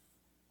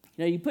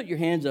You put your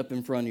hands up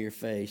in front of your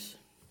face,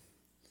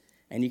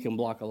 and you can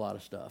block a lot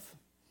of stuff.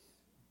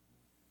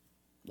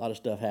 A lot of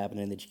stuff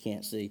happening that you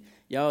can't see.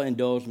 Y'all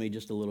indulge me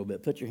just a little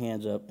bit. Put your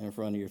hands up in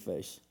front of your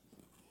face.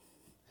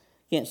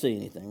 Can't see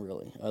anything,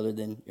 really, other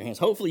than your hands.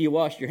 Hopefully you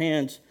washed your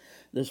hands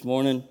this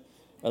morning.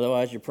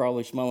 Otherwise, you're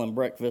probably smelling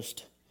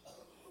breakfast.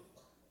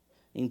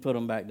 You can put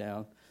them back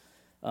down.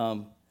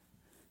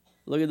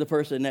 Look at the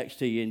person next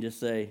to you and just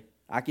say,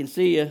 I can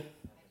see you.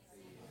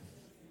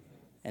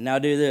 And now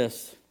do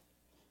this.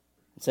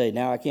 Say,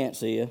 now I can't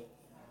see you.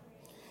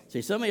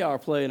 See, some of y'all are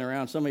playing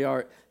around. Some of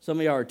y'all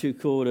are too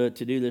cool to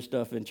do this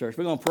stuff in church.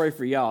 We're going to pray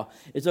for y'all.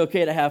 It's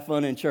okay to have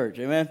fun in church.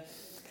 Amen?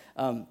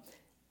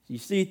 You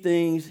see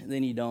things,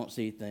 then you don't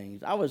see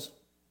things. I was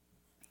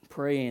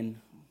praying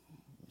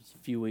a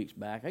few weeks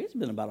back. I guess it's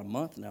been about a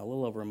month now, a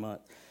little over a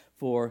month,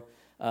 for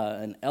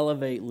an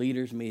Elevate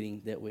Leaders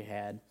meeting that we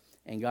had.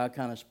 And God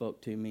kind of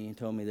spoke to me and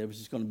told me there was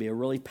just going to be a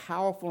really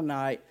powerful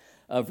night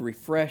of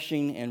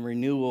refreshing and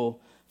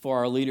renewal for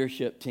our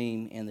leadership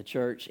team in the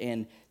church.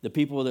 And the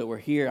people that were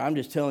here, I'm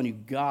just telling you,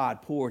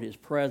 God poured his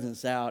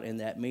presence out in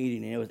that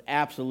meeting, and it was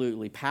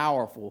absolutely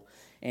powerful.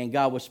 And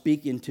God was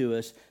speaking to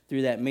us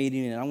through that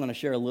meeting, and I'm going to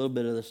share a little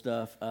bit of the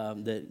stuff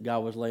that God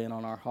was laying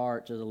on our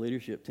hearts as a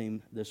leadership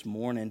team this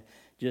morning,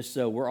 just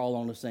so we're all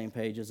on the same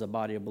page as a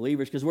body of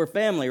believers, because we're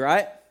family,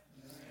 right?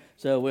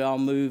 So we all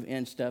move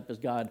in step as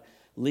God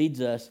leads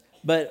us.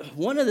 But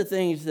one of the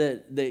things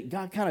that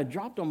God kind of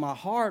dropped on my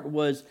heart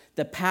was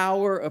the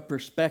power of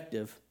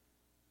perspective,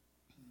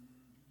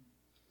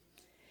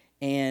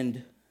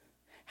 and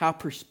how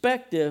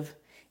perspective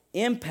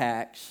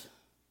impacts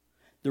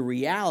the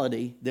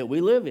reality that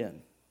we live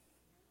in.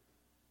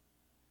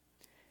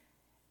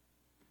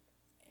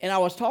 And I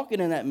was talking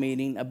in that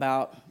meeting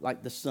about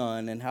like the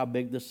sun and how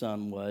big the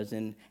sun was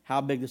and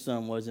how big the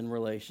sun was in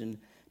relation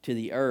to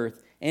the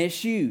earth. And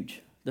it's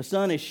huge. The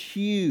sun is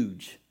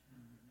huge.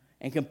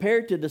 And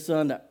compared to the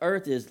sun, the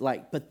earth is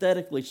like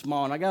pathetically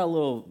small. And I got a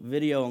little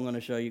video I'm going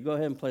to show you. Go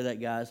ahead and play that,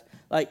 guys.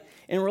 Like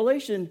in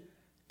relation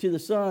to the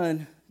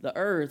sun, the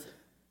earth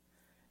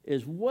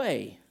is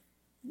way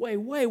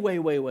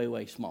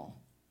small.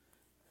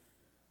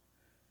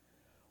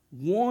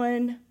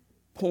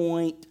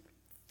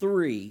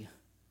 1.3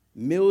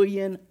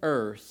 million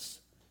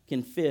Earths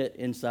can fit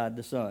inside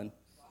the sun.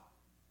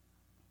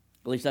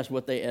 At least that's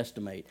what they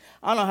estimate.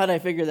 I don't know how they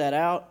figure that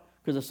out,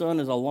 because the sun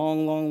is a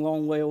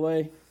long way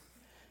away.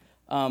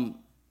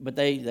 But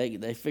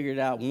they figured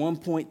out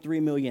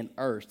 1.3 million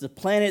Earths. The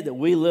planet that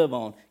we live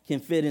on can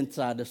fit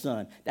inside the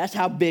sun. That's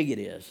how big it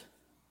is.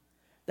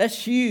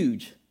 That's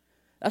huge.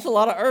 That's a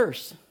lot of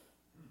Earths.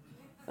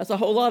 That's a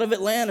whole lot of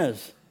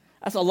Atlantas.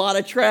 That's a lot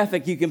of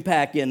traffic you can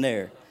pack in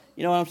there.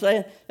 You know what I'm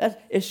saying?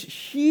 It's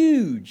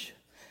huge.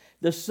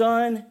 The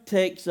sun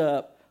takes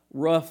up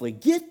roughly,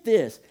 get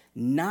this,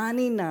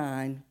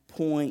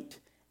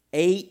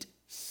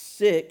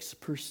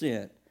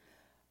 99.86%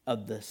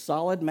 of the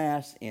solid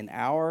mass in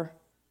our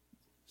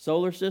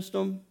solar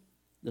system,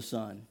 the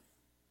sun.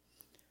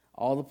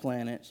 All the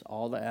planets,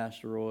 all the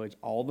asteroids,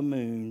 all the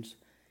moons,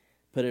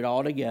 put it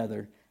all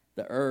together,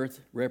 the earth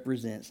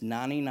represents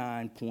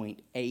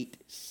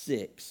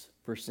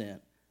 99.86%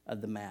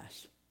 of the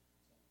mass.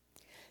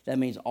 That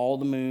means all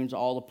the moons,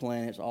 all the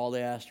planets, all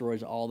the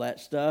asteroids, all that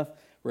stuff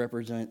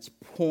represents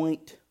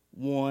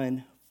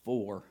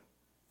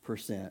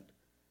 0.14%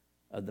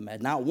 of the mass.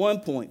 Not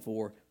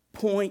 1.4,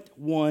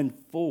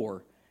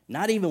 0.14.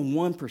 Not even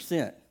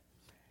 1%.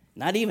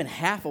 Not even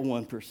half of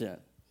 1%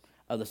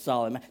 of the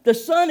solid mass. The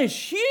sun is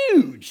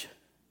huge.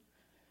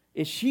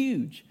 It's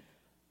huge.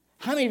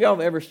 How many of y'all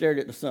have ever stared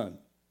at the sun?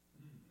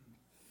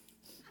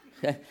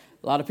 A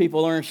lot of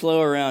people learn slow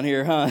around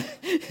here, huh?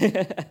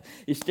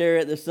 You stare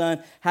at the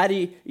sun. How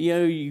do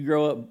you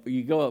grow up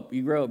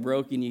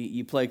broke and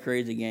you play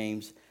crazy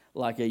games.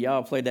 Like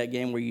y'all played that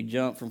game where you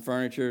jump from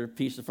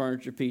piece to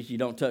furniture piece, you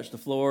don't touch the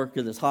floor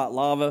because it's hot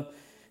lava.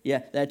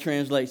 Yeah, that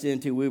translates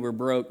into we were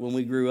broke when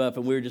we grew up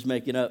and we were just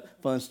making up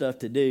fun stuff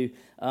to do.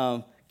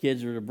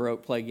 Kids that are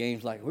broke play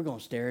games like, we're going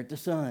to stare at the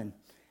sun.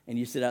 And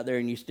you sit out there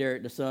and you stare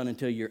at the sun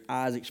until your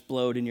eyes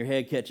explode and your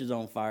head catches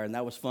on fire. And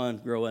that was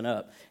fun growing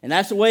up. And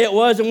that's the way it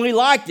was, and we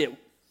liked it.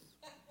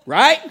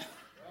 Right?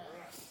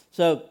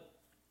 So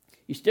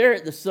you stare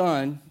at the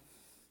sun,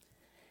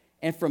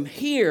 and from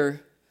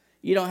here,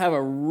 you don't have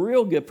a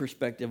real good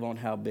perspective on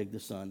how big the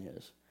sun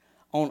is.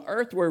 On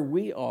Earth where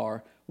we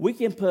are, we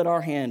can put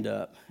our hand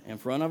up in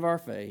front of our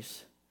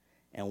face,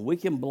 and we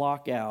can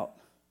block out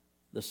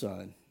the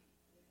sun.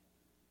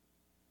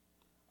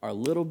 Our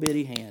little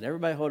bitty hand.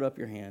 Everybody hold up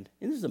your hand.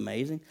 Isn't this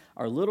amazing?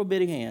 Our little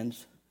bitty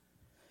hands,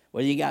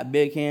 whether you got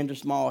big hands or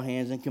small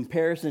hands, in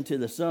comparison to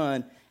the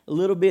sun,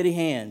 little bitty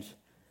hands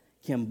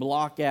can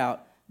block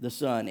out the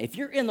sun. If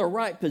you're in the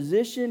right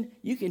position,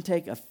 you can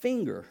take a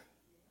finger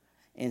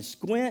and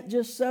squint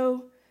just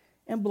so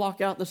and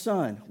block out the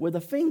sun with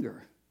a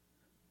finger.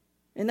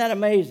 Isn't that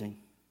amazing?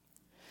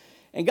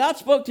 And God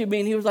spoke to me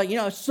and he was like,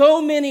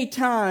 so many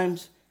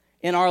times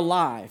in our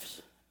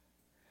lives,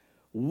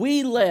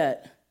 we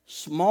let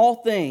small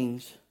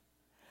things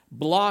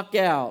block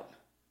out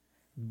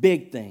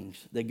big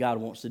things that God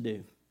wants to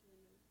do.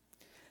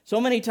 So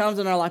many times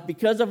in our life,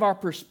 because of our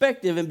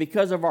perspective and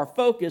because of our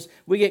focus,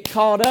 we get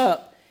caught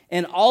up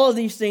in all of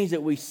these things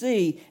that we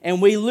see,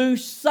 and we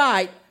lose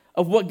sight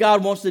of what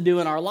God wants to do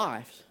in our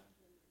lives.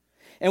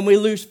 And we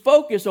lose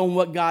focus on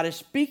what God is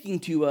speaking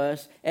to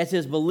us as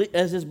his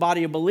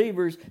body of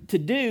believers to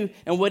do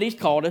and what he's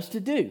called us to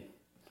do.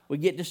 We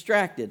get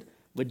distracted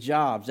with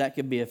jobs. That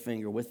could be a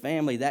finger. With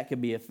family, that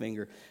could be a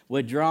finger.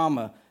 With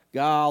drama,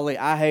 golly,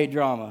 I hate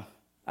drama.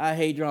 I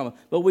hate drama.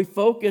 But we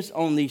focus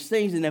on these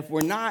things, and if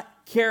we're not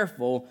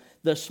careful,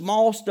 the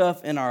small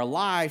stuff in our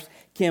lives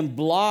can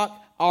block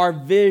our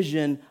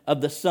vision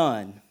of the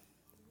sun.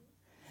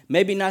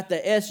 Maybe not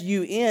the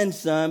S-U-N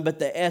sun, but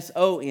the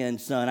S-O-N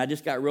sun. I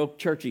just got real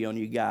churchy on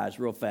you guys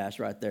real fast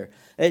right there.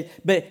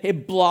 But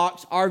it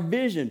blocks our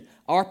vision.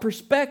 Our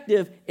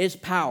perspective is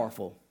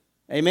powerful.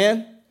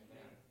 Amen?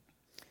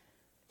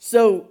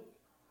 So,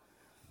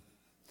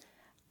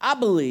 I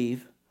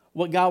believe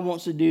what God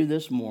wants to do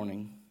this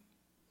morning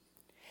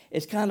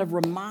is kind of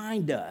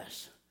remind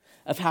us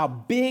of how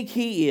big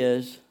he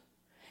is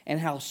and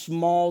how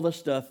small the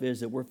stuff is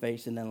that we're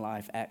facing in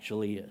life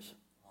actually is.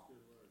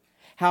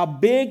 How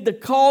big the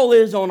call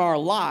is on our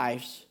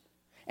lives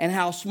and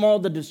how small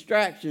the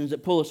distractions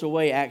that pull us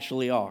away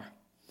actually are.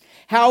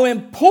 How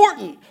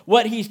important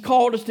what he's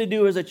called us to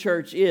do as a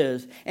church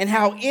is, and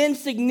how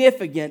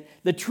insignificant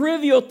the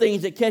trivial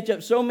things that catch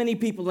up so many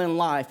people in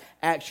life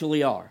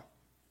actually are.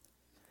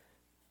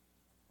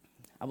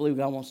 I believe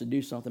God wants to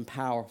do something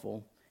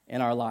powerful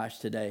in our lives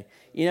today.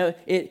 You know,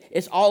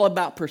 it's all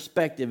about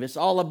perspective. It's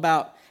all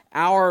about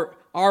our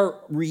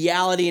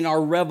reality and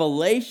our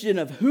revelation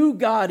of who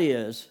God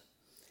is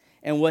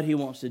and what he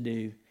wants to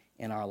do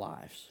in our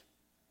lives.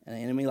 And the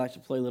enemy likes to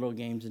play little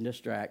games and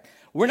distract.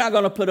 We're not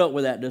going to put up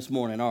with that this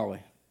morning, are we?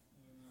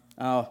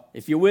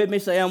 If you're with me,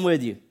 say I'm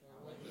with you.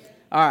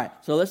 All right,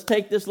 so let's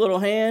take this little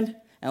hand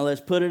and let's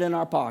put it in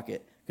our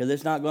pocket because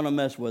it's not going to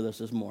mess with us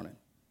this morning.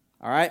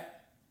 All right?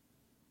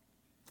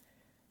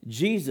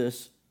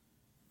 Jesus,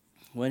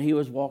 when he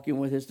was walking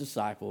with his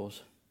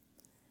disciples,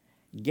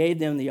 gave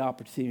them the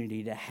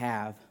opportunity to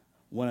have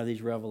one of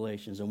these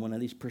revelations and one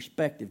of these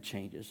perspective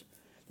changes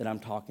that I'm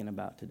talking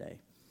about today.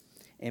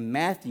 In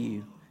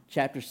Matthew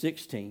chapter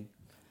 16,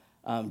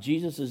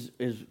 Jesus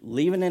is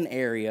leaving an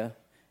area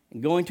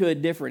and going to a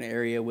different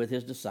area with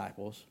his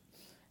disciples.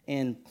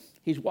 And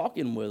he's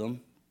walking with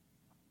them,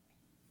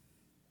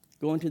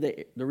 going to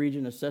the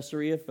region of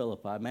Caesarea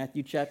Philippi.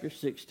 Matthew chapter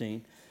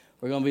 16.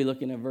 We're going to be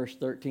looking at verse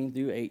 13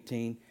 through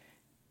 18.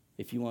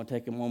 If you want to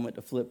take a moment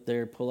to flip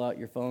there, pull out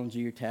your phones or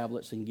your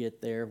tablets and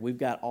get there. We've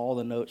got all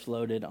the notes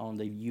loaded on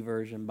the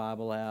YouVersion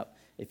Bible app.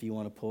 If you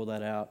want to pull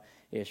that out,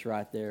 it's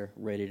right there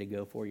ready to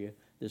go for you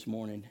this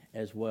morning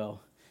as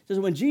well. It says,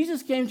 when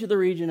Jesus came to the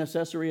region of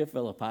Caesarea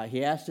Philippi,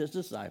 he asked his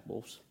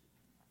disciples,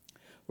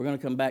 we're going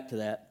to come back to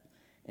that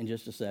in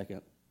just a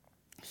second.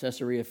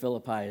 Caesarea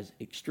Philippi is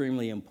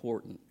extremely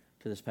important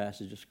to this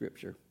passage of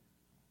Scripture.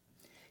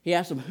 He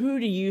asked them, who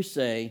do you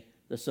say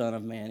the Son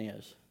of Man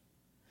is?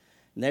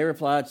 And they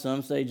replied,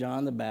 some say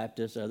John the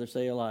Baptist, others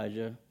say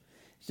Elijah,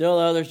 still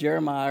others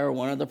Jeremiah or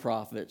one of the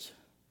prophets.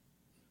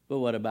 But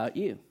what about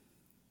you?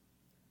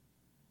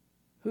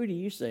 Who do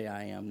you say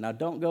I am? Now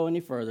don't go any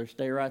further,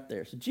 stay right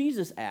there. So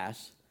Jesus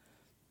asks,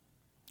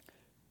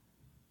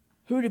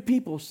 who do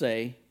people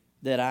say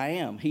that I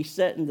am? He's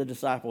setting the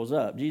disciples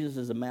up. Jesus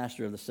is a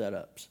master of the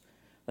setups.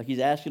 Like he's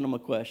asking them a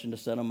question to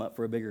set them up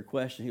for a bigger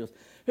question. He goes,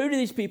 who do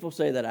these people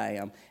say that I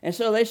am? And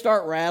so they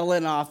start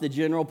rattling off the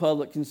general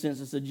public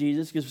consensus of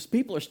Jesus because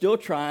people are still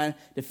trying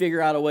to figure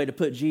out a way to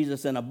put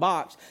Jesus in a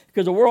box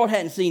because the world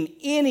hadn't seen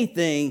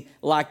anything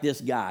like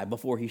this guy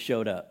before he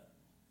showed up.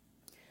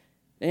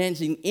 They hadn't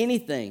seen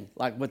anything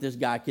like what this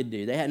guy could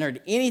do. They hadn't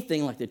heard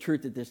anything like the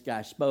truth that this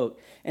guy spoke.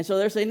 And so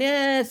they're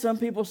saying, some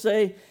people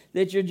say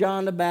that you're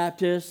John the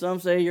Baptist. Some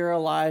say you're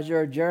Elijah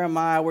or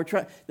Jeremiah.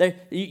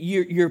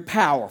 You're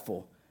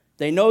powerful.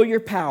 They know you're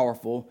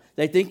powerful.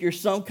 They think you're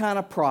some kind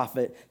of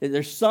prophet, that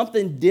there's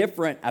something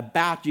different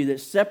about you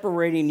that's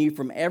separating you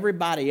from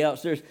everybody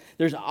else.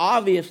 There's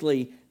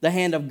obviously the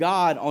hand of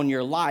God on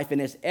your life,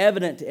 and it's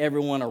evident to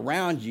everyone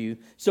around you.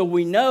 So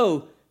we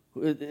know,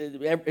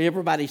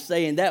 everybody's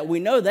saying that. We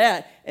know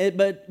that.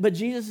 But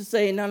Jesus is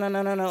saying,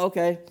 no,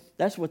 okay,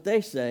 that's what they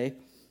say.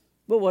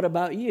 But what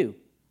about you?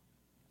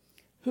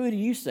 Who do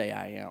you say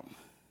I am?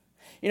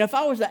 You know, if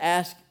I was to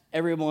ask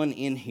everyone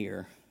in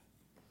here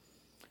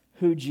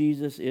who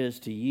Jesus is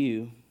to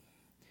you,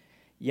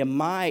 you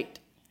might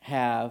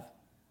have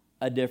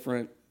a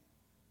different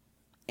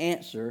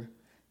answer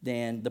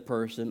than the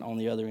person on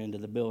the other end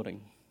of the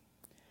building.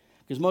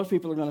 Because most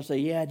people are going to say,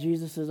 yeah,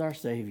 Jesus is our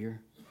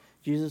Savior.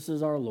 Jesus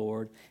is our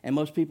Lord. And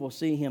most people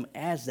see him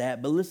as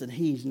that. But listen,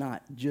 he's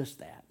not just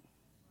that.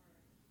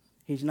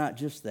 He's not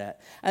just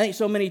that. I think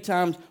so many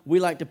times we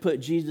like to put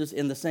Jesus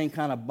in the same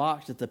kind of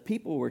box that the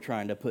people were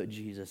trying to put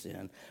Jesus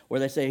in, where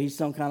they say he's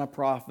some kind of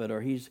prophet or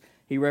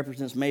he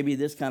represents maybe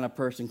this kind of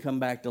person come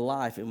back to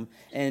life.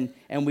 And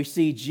we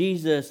see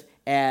Jesus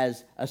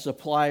as a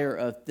supplier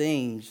of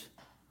things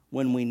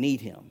when we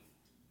need him.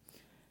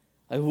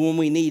 Like when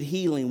we need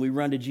healing, we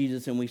run to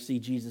Jesus and we see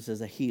Jesus as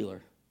a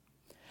healer.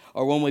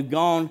 Or when we've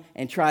gone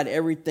and tried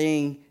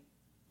everything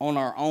on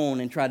our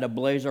own and tried to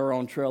blaze our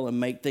own trail and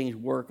make things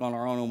work on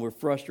our own, and we're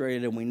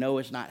frustrated and we know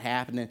it's not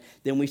happening,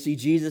 then we see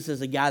Jesus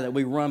as a guy that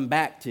we run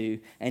back to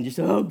and just,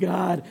 oh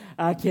God,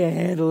 I can't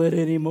handle it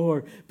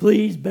anymore.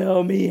 Please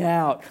bail me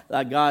out.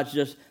 Like God's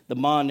just the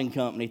bonding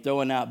company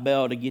throwing out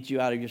bail to get you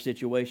out of your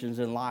situations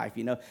in life.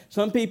 You know,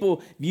 some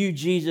people view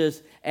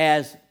Jesus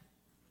as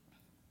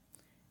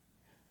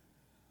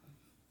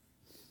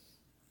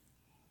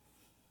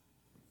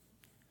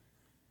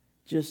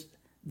just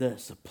the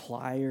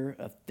supplier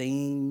of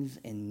things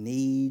and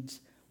needs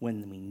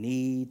when we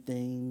need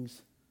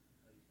things.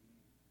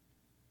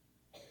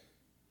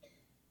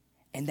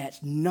 And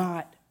that's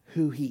not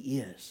who he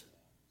is.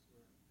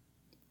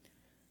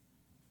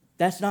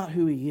 That's not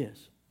who he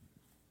is.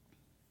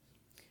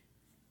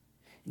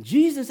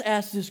 Jesus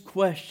asked this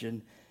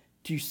question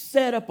to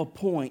set up a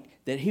point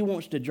that he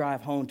wants to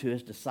drive home to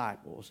his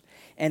disciples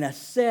in a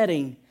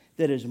setting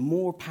that is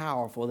more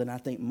powerful than I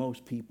think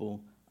most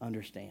people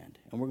understand.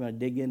 And we're going to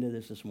dig into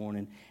this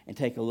morning and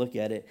take a look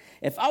at it.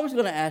 If I was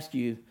going to ask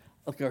you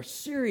a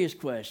serious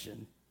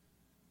question,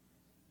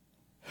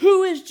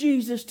 who is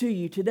Jesus to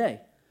you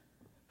today?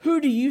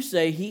 Who do you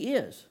say he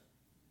is?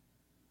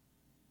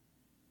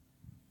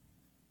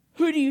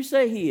 Who do you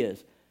say he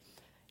is?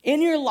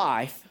 In your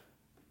life,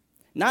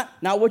 not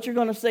what you're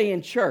going to say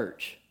in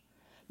church,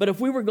 but if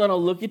we were going to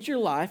look at your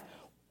life,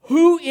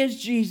 who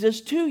is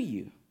Jesus to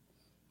you?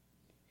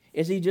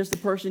 Is he just the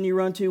person you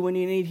run to when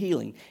you need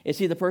healing? Is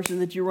he the person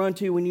that you run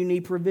to when you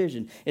need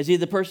provision? Is he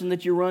the person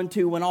that you run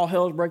to when all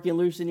hell's breaking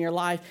loose in your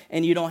life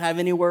and you don't have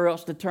anywhere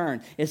else to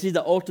turn? Is he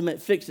the ultimate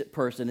fix-it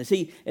person? Is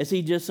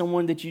he just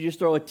someone that you just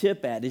throw a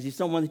tip at? Is he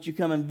someone that you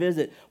come and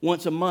visit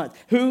once a month?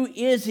 Who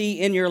is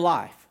he in your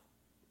life?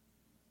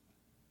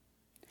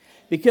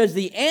 Because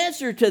the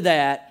answer to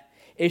that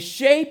is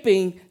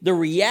shaping the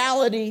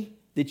reality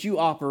that you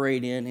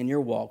operate in your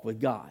walk with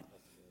God.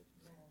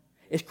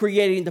 It's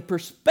creating the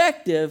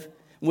perspective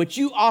which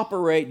you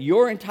operate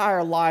your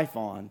entire life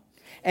on.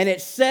 And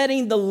it's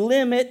setting the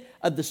limit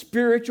of the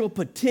spiritual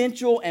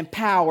potential and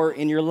power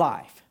in your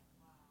life.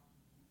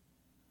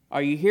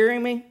 Are you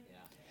hearing me? Yeah.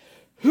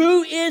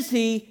 Who is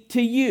he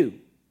to you?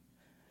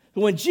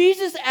 When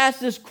Jesus asked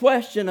this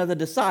question of the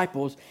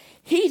disciples,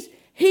 he's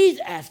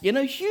asking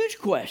a huge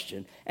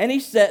question. And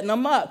he's setting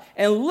them up.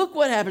 And look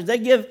what happens. They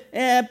give,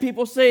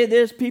 people say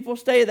this, people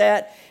say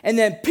that. And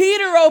then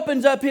Peter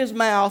opens up his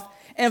mouth.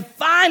 And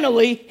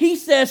finally, he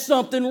says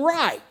something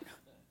right.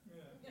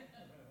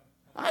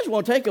 I just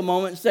want to take a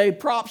moment and say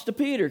props to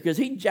Peter because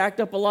he jacked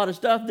up a lot of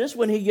stuff. This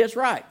one he gets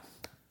right.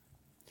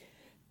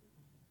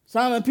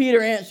 Simon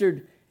Peter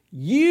answered,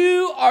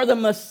 "You are the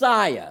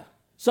Messiah."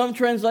 Some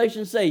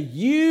translations say,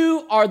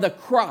 "You are the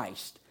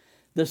Christ,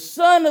 the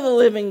Son of the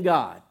living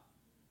God."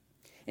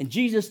 And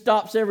Jesus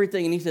stops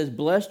everything and he says,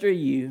 "Blessed are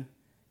you,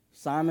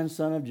 Simon,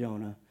 son of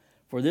Jonah.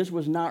 For this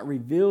was not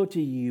revealed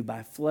to you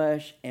by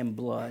flesh and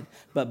blood,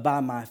 but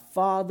by my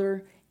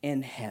Father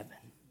in heaven.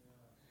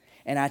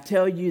 And I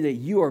tell you that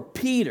you are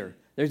Peter."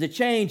 There's a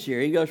change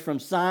here. He goes from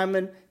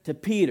Simon to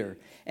Peter.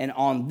 "And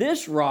on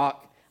this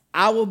rock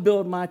I will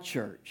build my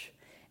church,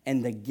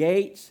 and the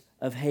gates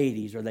of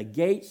Hades," or the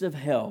gates of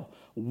hell,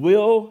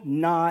 "will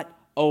not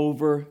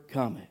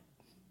overcome it."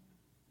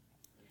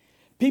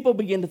 People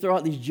begin to throw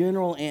out these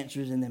general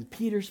answers, and then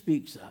Peter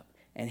speaks up,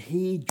 and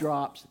he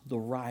drops the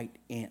right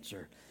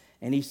answer.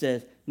 And he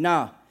says,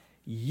 "No,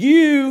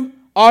 you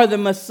are the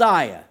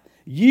Messiah.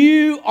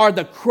 You are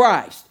the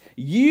Christ.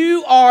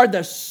 You are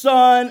the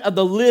Son of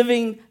the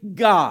living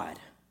God."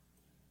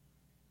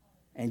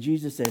 And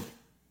Jesus said,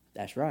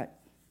 "That's right.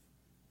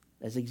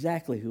 That's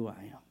exactly who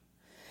I am."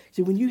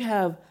 See, when you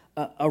have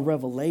a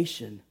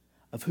revelation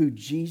of who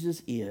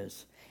Jesus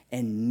is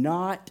and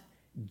not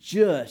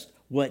just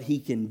what he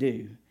can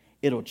do,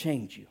 it'll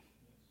change you.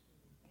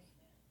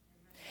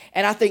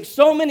 And I think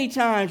so many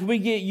times we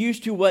get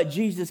used to what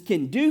Jesus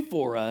can do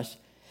for us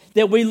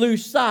that we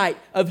lose sight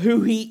of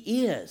who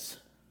he is.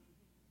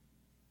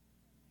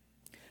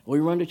 We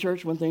run to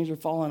church when things are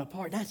falling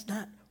apart. That's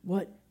not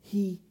what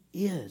he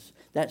is.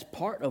 That's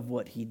part of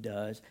what he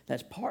does.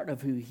 That's part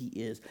of who he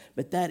is.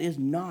 But that is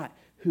not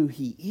who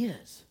he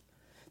is.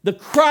 The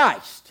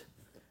Christ,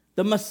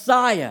 the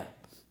Messiah,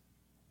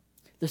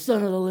 the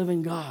Son of the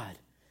living God.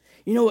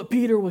 You know what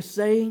Peter was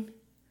saying?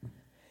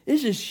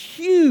 This is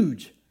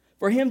huge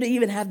for him to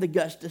even have the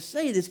guts to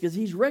say this, because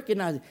he's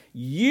recognizing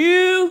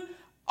you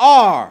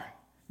are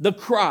the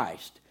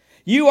Christ.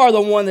 You are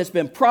the one that's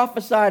been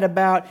prophesied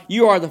about.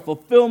 You are the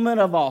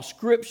fulfillment of all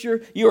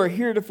Scripture. You are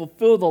here to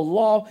fulfill the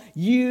law.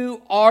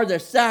 You are the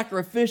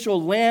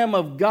sacrificial Lamb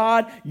of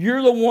God.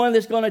 You're the one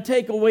that's going to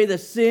take away the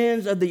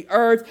sins of the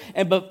earth.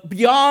 But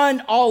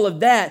beyond all of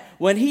that,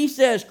 when he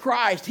says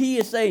Christ, he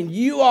is saying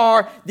you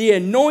are the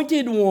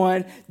anointed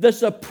one, the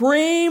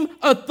supreme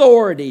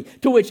authority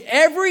to which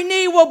every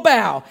knee will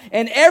bow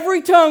and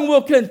every tongue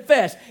will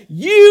confess.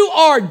 You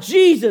are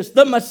Jesus,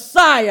 the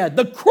Messiah,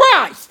 the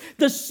Christ,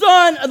 the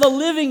Son of the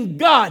living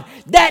God.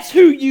 That's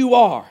who you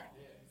are.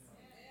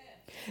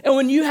 And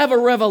when you have a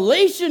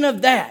revelation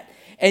of that,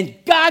 and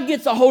God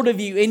gets a hold of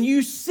you, and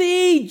you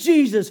see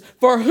Jesus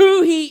for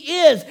who he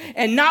is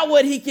and not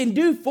what he can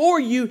do for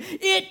you,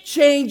 it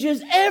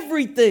changes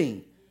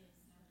everything.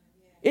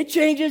 It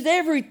changes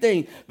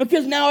everything,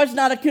 because now it's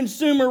not a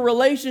consumer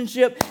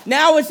relationship.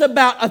 Now it's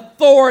about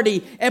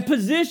authority and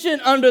position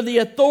under the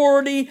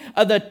authority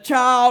of the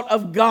child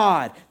of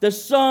God, the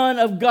Son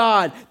of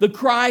God, the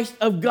Christ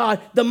of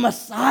God, the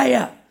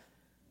Messiah.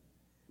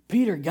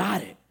 Peter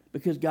got it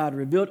because God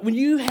revealed it. When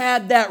you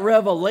have that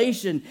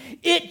revelation,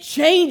 it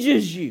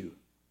changes you.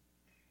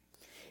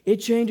 It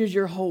changes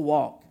your whole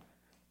walk.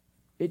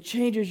 It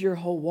changes your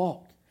whole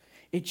walk.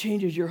 It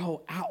changes your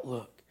whole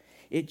outlook.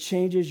 It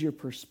changes your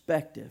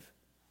perspective.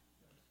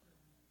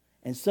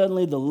 And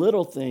suddenly the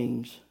little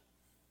things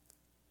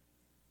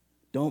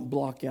don't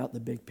block out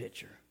the big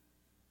picture.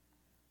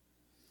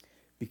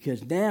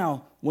 Because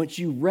now, once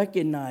you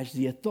recognize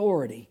the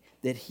authority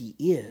that he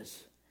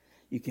is,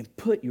 you can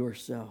put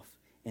yourself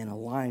in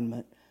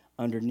alignment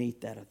underneath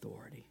that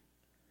authority.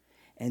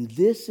 And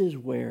this is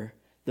where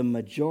the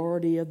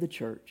majority of the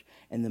church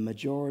and the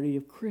majority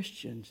of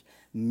Christians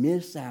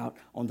miss out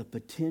on the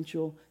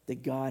potential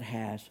that God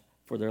has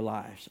for their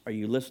lives. Are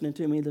you listening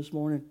to me this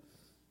morning?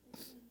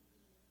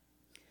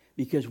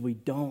 Because we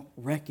don't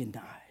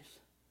recognize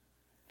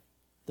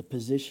the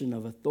position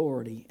of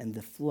authority and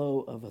the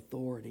flow of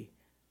authority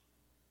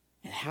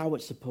and how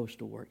it's supposed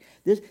to work.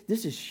 This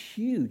is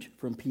huge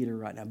from Peter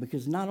right now,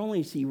 because not only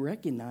is he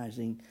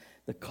recognizing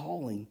the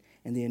calling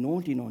and the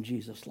anointing on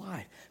Jesus'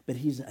 life, but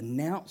he's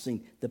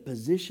announcing the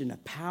position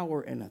of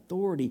power and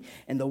authority.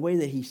 And the way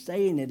that he's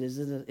saying it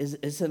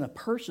is in a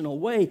personal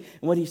way.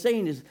 And what he's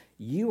saying is,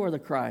 you are the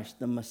Christ,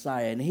 the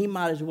Messiah. And he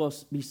might as well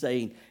be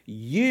saying,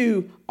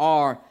 you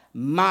are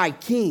my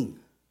king.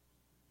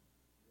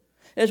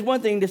 It's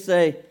one thing to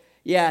say,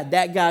 yeah,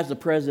 that guy's the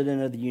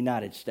president of the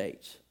United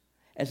States.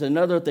 It's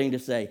another thing to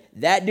say,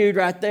 that dude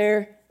right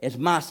there is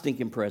my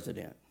stinking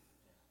president.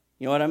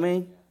 You know what I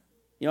mean?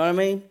 You know what I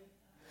mean?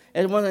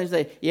 It's one thing to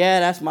say,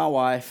 yeah, that's my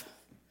wife.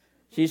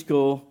 She's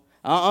cool.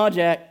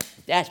 Jack,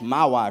 that's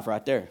my wife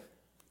right there.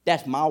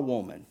 That's my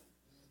woman.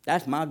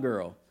 That's my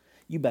girl.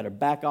 You better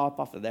back off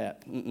of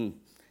that.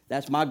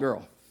 That's my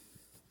girl.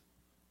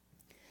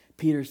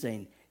 Peter's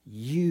saying,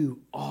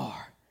 you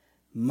are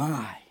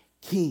my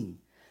king,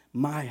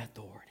 my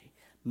authority,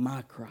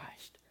 my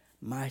Christ,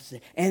 my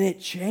Savior. And it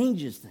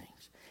changes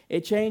things.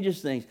 It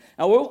changes things.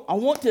 Now, I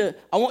want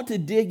to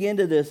dig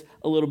into this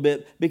a little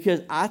bit, because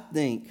I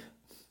think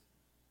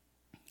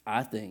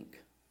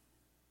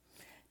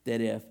that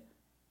if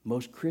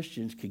most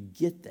Christians could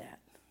get that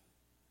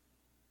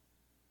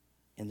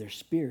in their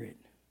spirit,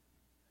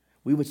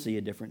 we would see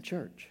a different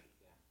church.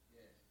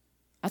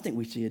 I think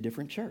we'd see a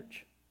different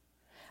church.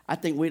 I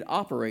think we'd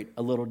operate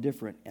a little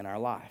different in our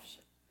lives.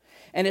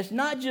 And it's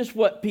not just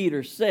what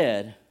Peter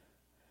said,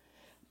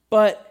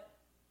 but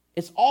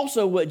it's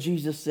also what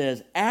Jesus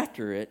says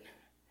after it,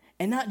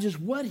 and not just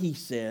what he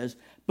says,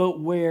 but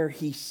where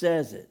he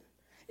says it.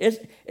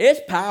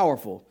 It's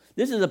powerful.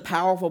 This is a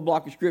powerful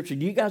block of Scripture.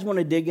 Do you guys want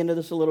to dig into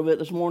this a little bit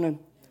this morning?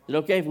 Is it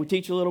okay if we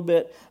teach a little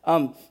bit?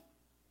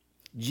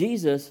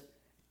 Jesus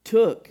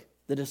took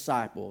the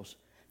disciples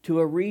to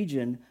a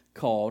region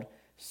called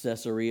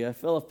Caesarea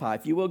Philippi.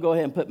 If you will, go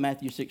ahead and put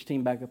Matthew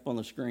 16 back up on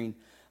the screen.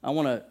 I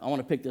want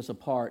to pick this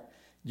apart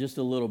just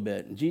a little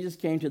bit. Jesus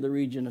came to the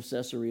region of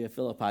Caesarea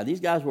Philippi.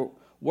 These guys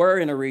were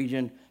in a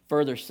region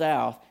further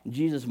south, and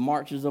Jesus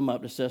marches them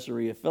up to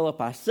Caesarea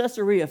Philippi.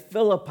 Caesarea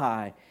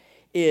Philippi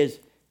is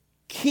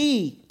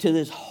key to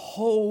this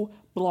whole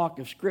block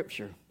of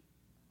Scripture,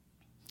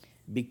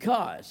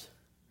 because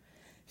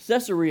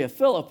Caesarea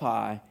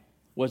Philippi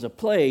was a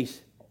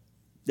place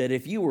that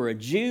if you were a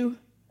Jew,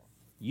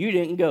 you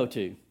didn't go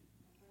to.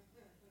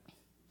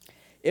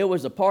 It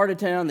was a part of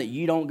town that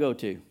you don't go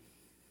to.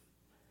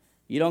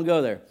 You don't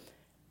go there.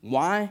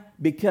 Why?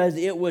 Because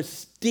it was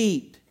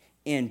steeped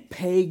in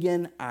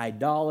pagan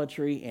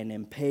idolatry and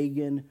in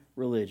pagan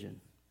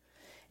religion.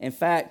 In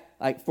fact,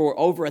 like for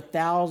over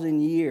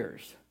 1,000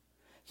 years,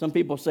 some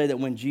people say that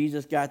when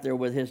Jesus got there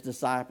with his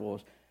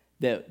disciples,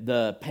 that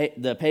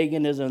the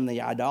paganism and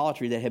the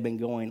idolatry that had been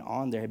going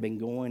on there had been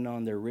going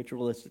on there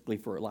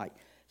ritualistically for like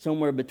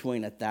somewhere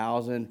between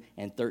 1,000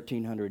 and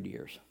 1,300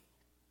 years.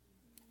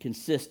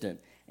 Consistent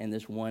in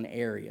this one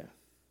area.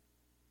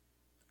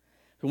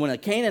 So when the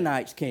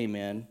Canaanites came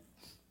in,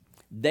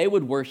 they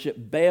would worship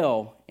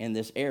Baal in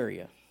this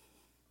area.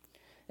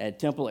 A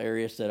temple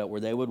area set up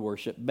where they would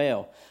worship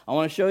Baal. I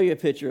want to show you a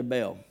picture of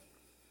Baal.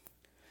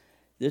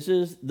 This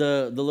is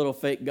the little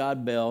fake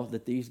god Baal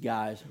that these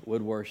guys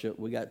would worship.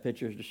 We got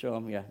pictures to show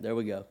them. Yeah, there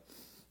we go.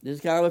 This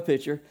is kind of a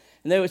picture.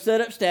 And they would set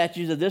up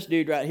statues of this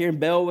dude right here. And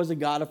Baal was a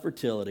god of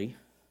fertility.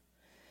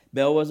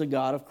 Baal was a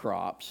god of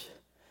crops.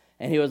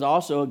 And he was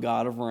also a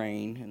god of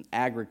rain and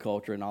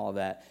agriculture and all of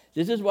that.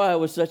 This is why it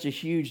was such a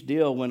huge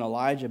deal when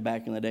Elijah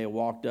back in the day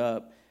walked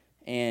up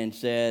and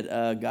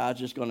said, God's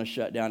just going to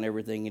shut down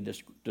everything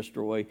and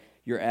destroy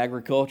your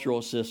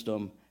agricultural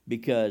system,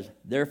 because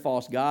their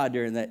false god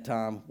during that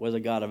time was a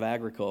god of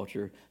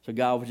agriculture. So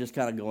God was just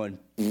kind of going,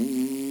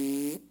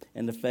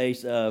 in the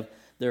face of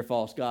their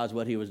false gods,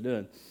 what he was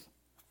doing.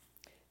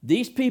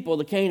 These people,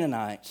 the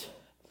Canaanites,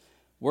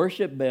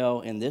 worshiped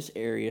Baal in this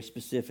area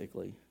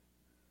specifically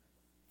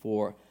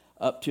for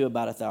up to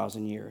about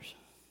 1,000 years,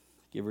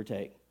 give or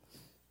take.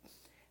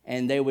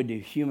 And they would do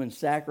human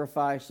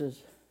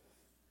sacrifices.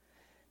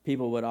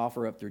 People would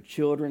offer up their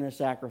children as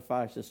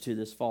sacrifices to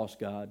this false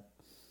god.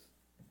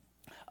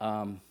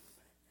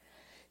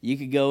 You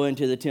could go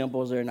into the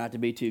temples there, not to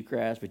be too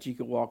crass, but you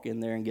could walk in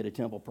there and get a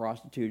temple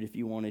prostitute if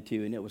you wanted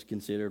to, and it was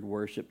considered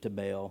worship to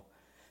Baal.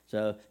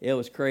 So it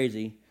was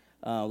crazy.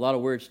 A lot of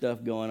weird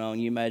stuff going on.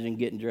 You imagine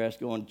getting dressed,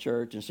 going to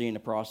church, and seeing a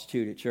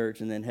prostitute at church,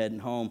 and then heading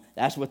home.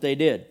 That's what they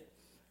did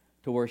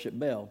to worship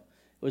Baal.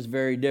 It was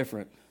very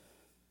different.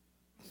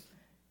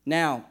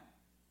 Now,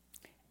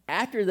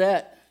 after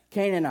that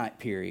Canaanite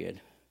period,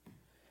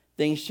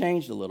 things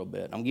changed a little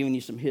bit. I'm giving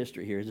you some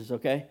history here. Is this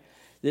okay?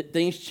 That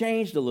things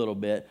changed a little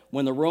bit.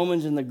 When the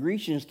Romans and the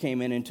Grecians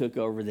came in and took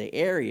over the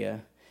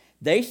area,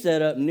 they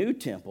set up new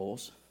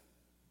temples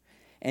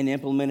and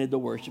implemented the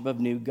worship of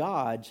new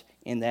gods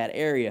in that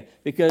area.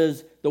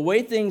 Because the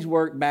way things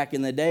worked back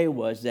in the day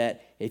was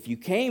that if you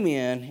came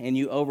in and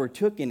you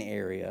overtook an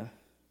area,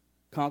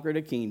 conquered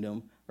a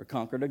kingdom or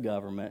conquered a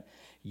government,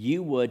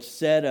 you would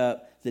set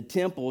up the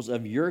temples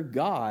of your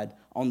God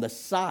on the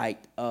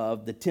site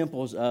of the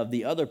temples of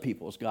the other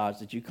people's gods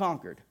that you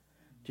conquered,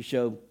 to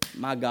show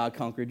my God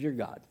conquered your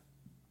God.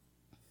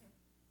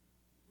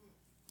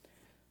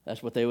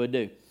 That's what they would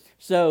do.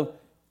 So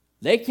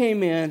they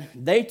came in,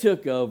 they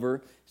took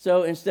over.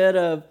 So instead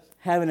of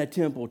having a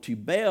temple to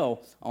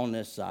Baal on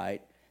this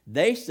site,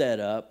 they set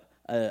up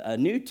a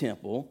new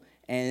temple,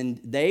 and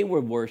they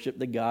would worship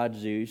the god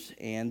Zeus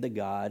and the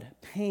god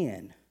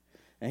Pan.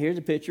 Now here's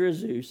a picture of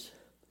Zeus.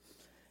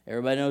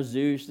 Everybody knows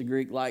Zeus, the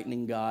Greek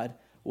lightning god.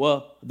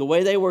 Well, the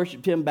way they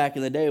worshiped him back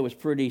in the day was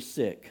pretty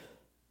sick.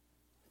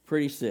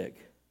 Pretty sick.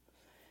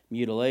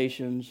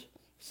 Mutilations,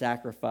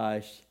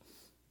 sacrifice,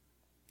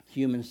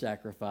 human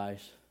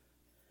sacrifice,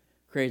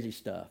 crazy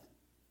stuff.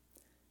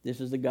 This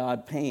is the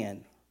god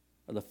Pan,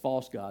 or the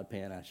false god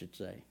Pan, I should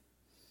say.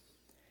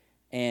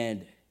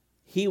 And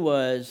he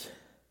was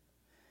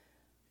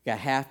a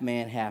half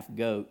man, half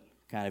goat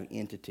kind of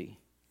entity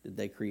that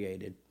they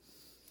created.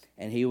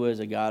 And he was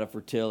a god of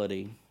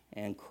fertility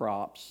and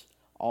crops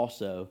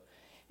also.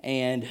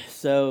 And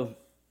so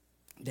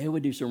they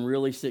would do some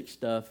really sick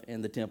stuff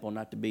in the temple,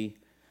 not to be,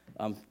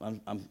 I'm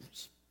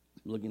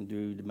looking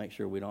through to make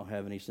sure we don't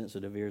have any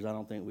sensitive ears. I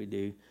don't think we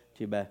do.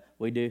 Too bad.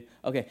 We do?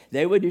 Okay.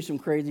 They would do some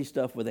crazy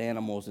stuff with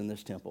animals in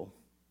this temple.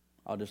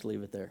 I'll just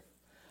leave it there.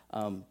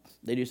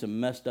 They do some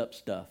messed up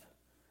stuff.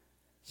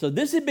 So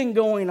this had been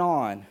going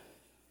on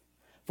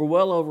for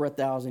well over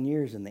 1,000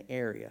 years in the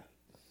area.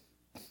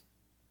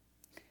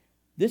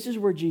 This is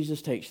where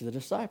Jesus takes the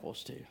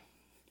disciples to.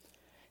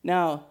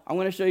 Now, I'm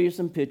going to show you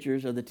some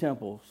pictures of the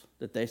temples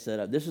that they set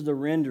up. This is the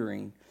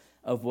rendering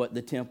of what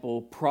the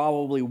temple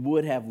probably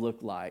would have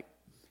looked like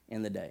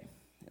in the day.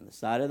 On the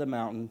side of the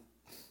mountain,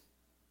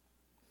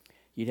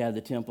 you'd have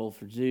the temple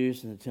for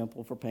Zeus and the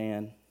temple for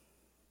Pan.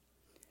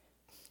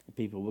 The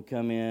people would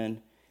come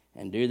in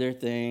and do their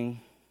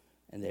thing,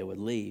 and they would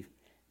leave.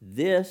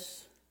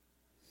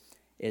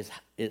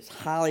 It's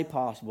highly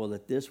possible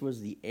that this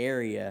was the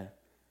area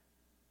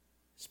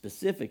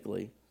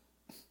specifically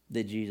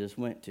that Jesus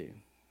went to.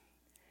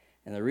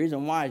 And the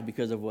reason why is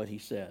because of what he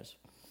says.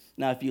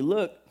 Now, if you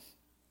look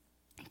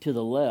to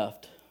the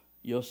left,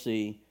 you'll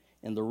see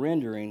in the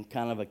rendering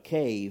kind of a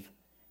cave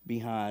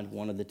behind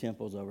one of the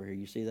temples over here.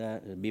 You see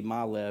that? It'd be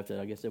my left.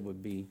 I guess it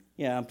would be,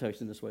 I'm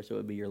touching this way, so it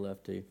would be your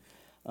left too.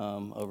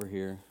 Over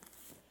here.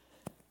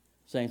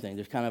 Same thing.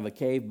 There's kind of a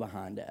cave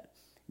behind that.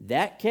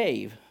 That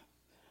cave,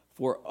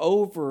 for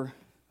over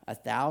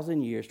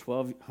 1,000 years,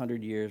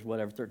 1,200 years,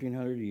 whatever,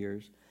 1,300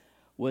 years,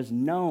 was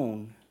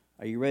known,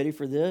 are you ready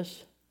for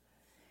this?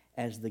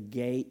 As the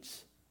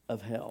gates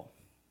of hell.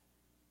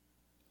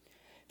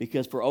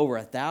 Because for over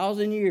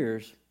 1,000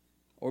 years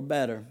or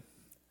better,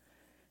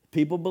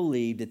 people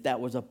believed that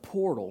was a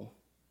portal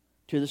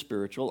to the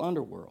spiritual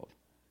underworld.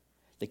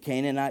 The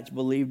Canaanites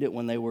believed it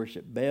when they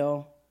worshiped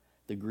Baal.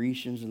 The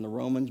Grecians and the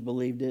Romans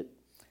believed it.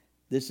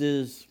 This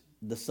is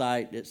the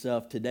site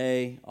itself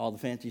today. All the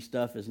fancy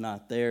stuff is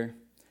not there.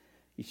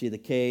 You see the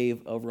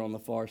cave over on the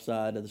far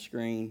side of the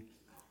screen.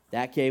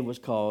 That cave was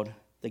called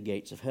the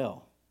Gates of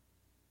Hell.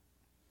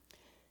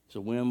 So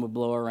wind would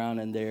blow around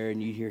in there,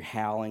 and you'd hear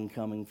howling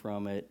coming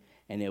from it,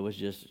 and it was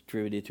just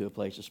attributed to a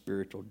place of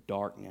spiritual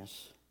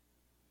darkness.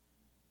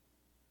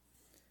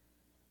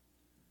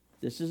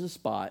 This is a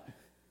spot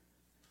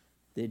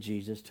that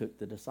Jesus took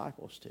the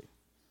disciples to.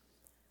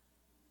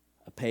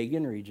 A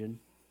pagan region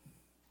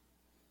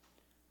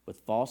with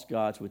false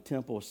gods, with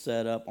temples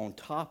set up on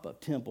top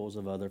of temples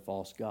of other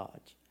false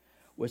gods,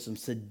 with some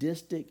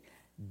sadistic,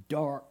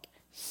 dark,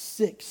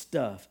 sick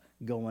stuff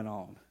going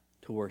on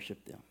to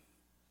worship them.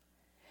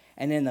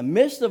 And in the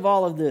midst of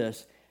all of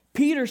this,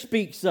 Peter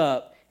speaks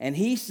up and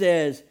he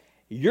says,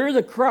 "You're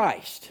the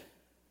Christ.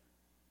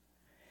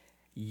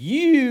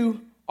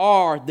 You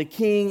are the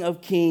King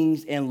of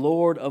kings and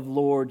Lord of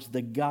lords,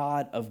 the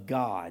God of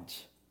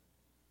gods.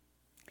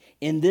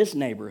 In this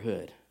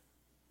neighborhood,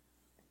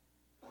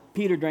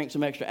 Peter drank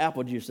some extra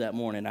apple juice that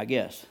morning, I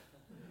guess.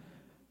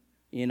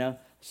 You know?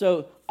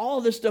 So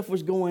all this stuff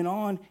was going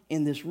on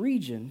in this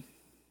region.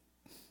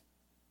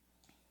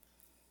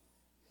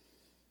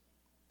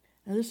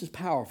 Now this is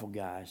powerful,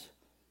 guys.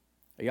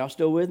 Are y'all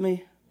still with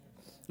me?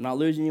 I'm not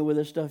losing you with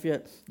this stuff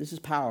yet. This is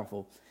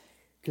powerful.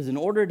 Because in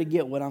order to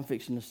get what I'm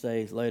fixing to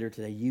say later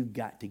today, you've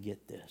got to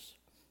get this.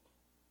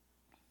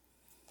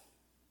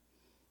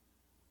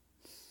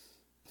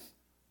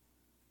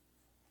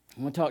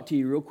 I'm going to talk to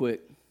you real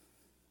quick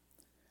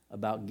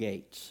about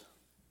gates.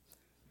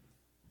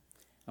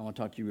 I want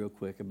to talk to you real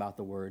quick about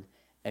the word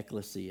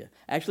ecclesia.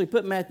 Actually,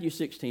 put Matthew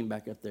 16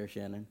 back up there,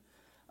 Shannon.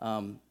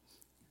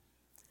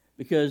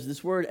 Because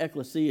this word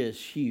ecclesia is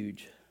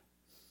huge.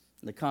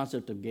 The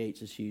concept of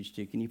gates is huge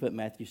too. Can you put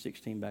Matthew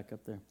 16 back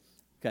up there?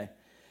 Okay.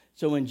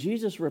 So when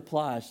Jesus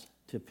replies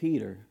to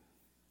Peter,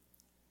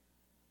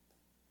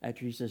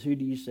 after he says, "Who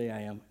do you say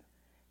I am?"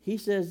 He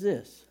says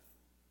this: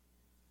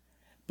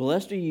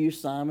 "Blessed are you,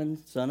 Simon,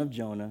 son of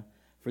Jonah,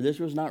 for this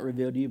was not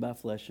revealed to you by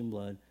flesh and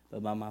blood,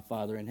 but by my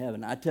Father in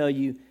heaven. I tell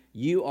you,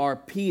 you are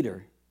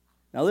Peter."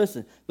 Now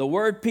listen, the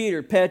word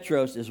Peter,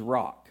 Petros, is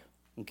rock,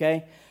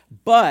 okay?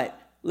 But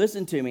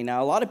listen to me.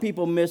 Now, a lot of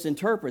people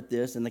misinterpret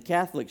this, and the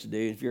Catholics do.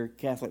 If you're a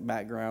Catholic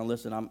background,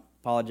 listen, I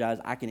apologize.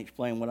 I can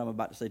explain what I'm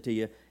about to say to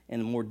you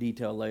in more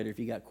detail later if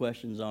you got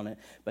questions on it.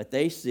 But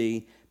they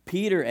see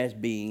Peter as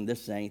being the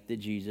saint that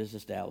Jesus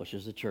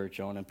establishes the church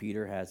on, and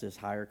Peter has this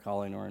higher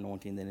calling or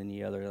anointing than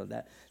any other.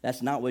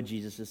 That's not what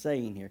Jesus is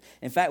saying here.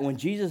 In fact, when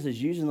Jesus is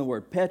using the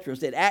word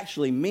Petros, it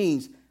actually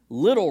means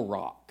little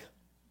rock.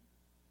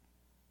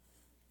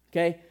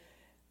 Okay?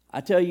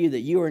 I tell you that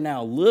you are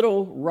now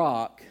little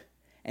rock.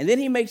 And then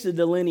he makes a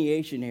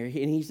delineation here, and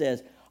he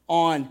says,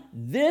 on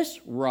this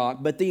rock,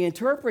 but the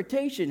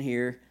interpretation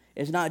here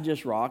is not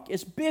just rock,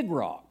 it's big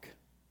rock.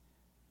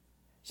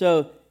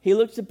 So he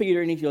looks at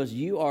Peter and he goes,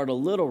 "You are the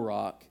little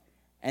rock."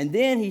 And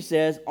then he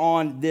says,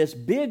 "On this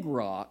big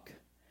rock,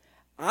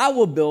 I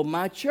will build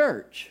my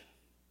church,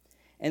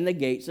 and the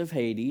gates of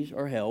Hades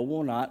or hell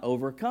will not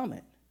overcome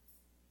it."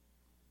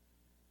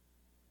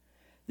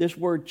 This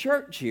word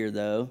church here,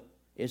 though,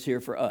 is here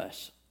for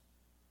us.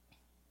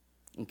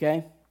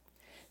 Okay?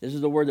 This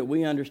is the word that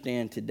we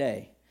understand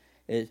today.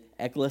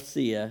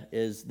 Ecclesia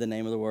is the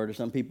name of the word, or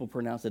some people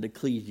pronounce it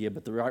ecclesia,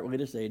 but the right way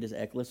to say it is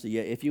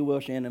ecclesia. If you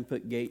will, Shannon,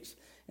 put gates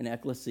and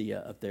ecclesia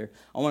up there.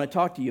 I want to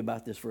talk to you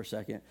about this for a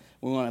second.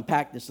 We want to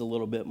unpack this a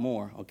little bit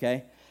more,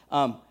 okay?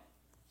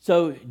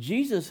 So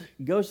Jesus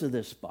goes to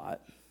this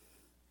spot,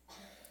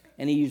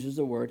 and he uses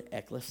the word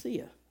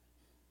ecclesia,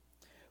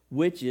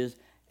 which is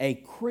a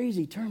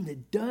crazy term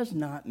that does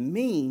not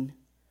mean,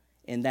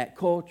 in that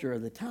culture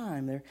of the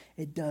time there,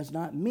 it does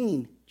not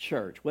mean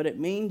church. What it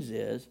means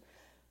is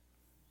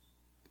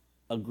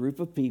a group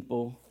of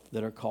people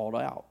that are called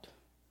out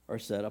or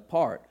set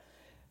apart.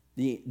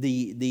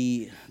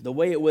 The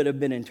way it would have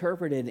been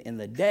interpreted in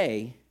the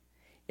day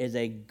is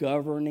a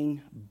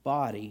governing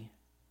body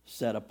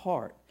set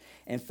apart.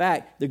 In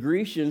fact, the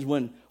Grecians,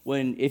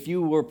 if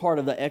you were part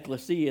of the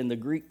ecclesia in the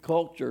Greek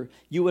culture,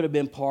 you would have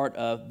been part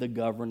of the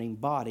governing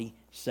body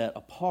set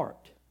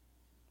apart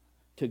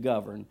to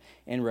govern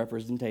in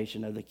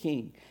representation of the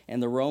king.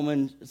 And the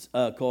Roman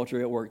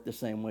culture, it worked the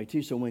same way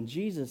too. So when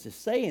Jesus is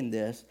saying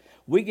this,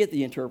 we get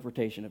the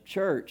interpretation of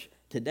church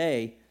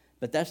today,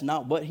 but that's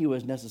not what he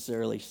was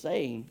necessarily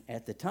saying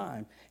at the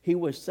time. He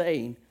was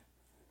saying,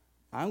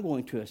 I'm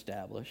going to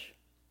establish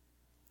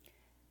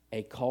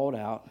a called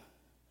out,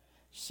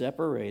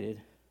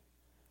 separated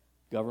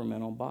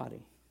governmental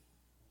body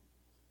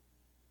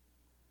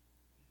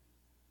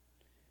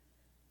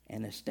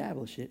and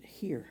establish it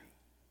here.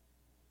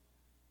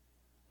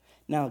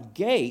 Now,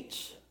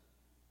 gates,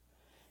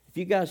 if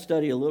you guys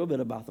study a little bit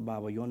about the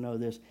Bible, you'll know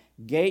this.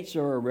 Gates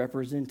are a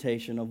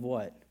representation of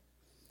what?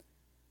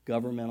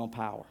 Governmental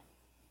power.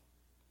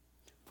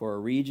 For a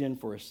region,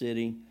 for a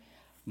city.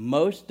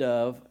 Almost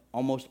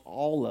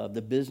all of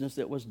the business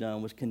that was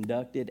done was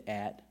conducted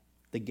at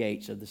the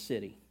gates of the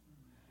city.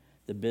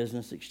 The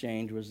business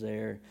exchange was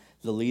there.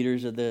 The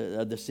leaders of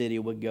the city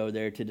would go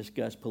there to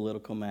discuss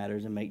political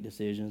matters and make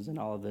decisions and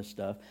all of this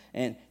stuff.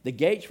 And the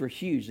gates were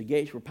huge. The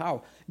gates were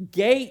powerful.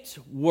 Gates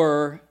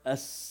were a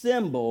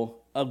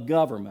symbol of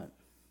government.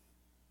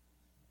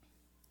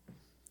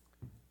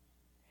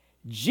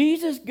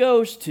 Jesus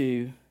goes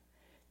to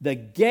the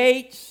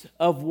gates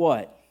of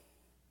what?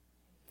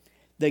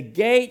 The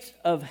gates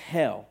of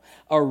hell.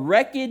 A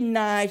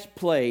recognized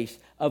place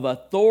of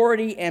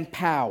authority and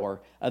power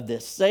of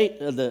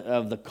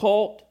the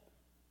cult,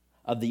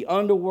 of the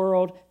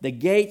underworld, the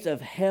gates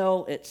of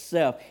hell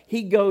itself.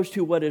 He goes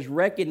to what is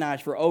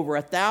recognized for over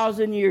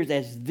 1,000 years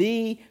as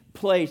the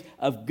place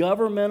of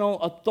governmental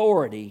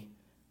authority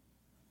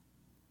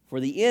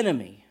for the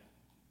enemy.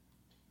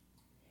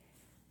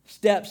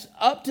 Steps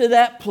up to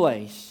that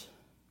place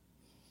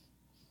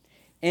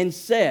and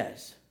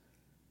says,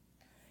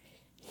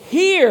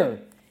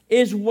 here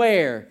is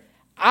where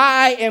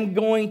I am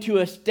going to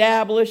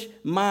establish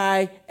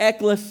my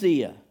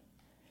ecclesia.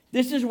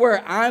 This is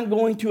where I'm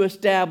going to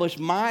establish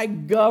my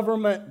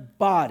government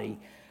body,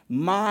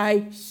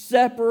 my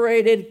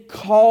separated,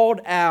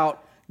 called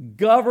out,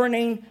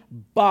 governing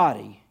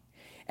body.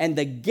 And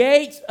the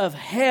gates of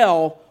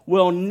hell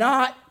will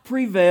not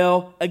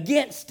prevail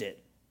against it.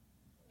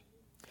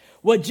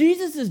 What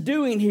Jesus is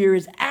doing here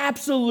is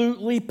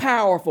absolutely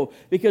powerful,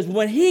 because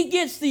when he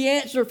gets the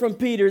answer from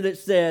Peter that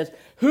says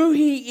who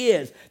he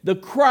is, the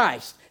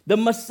Christ, the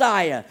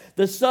Messiah,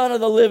 the Son of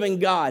the living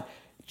God,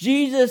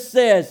 Jesus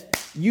says,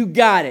 you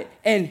got it.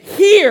 And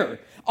here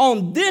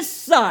on this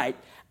site,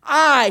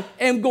 I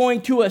am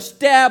going to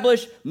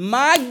establish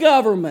my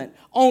government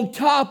on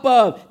top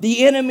of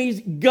the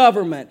enemy's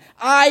government.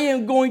 I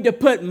am going to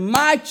put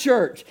my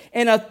church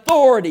in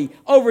authority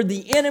over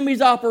the enemy's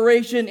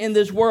operation in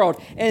this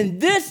world. And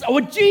this,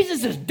 what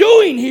Jesus is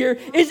doing here,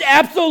 is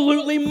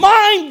absolutely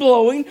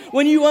mind-blowing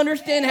when you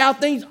understand how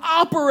things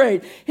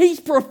operate. He's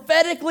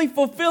prophetically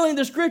fulfilling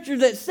the scripture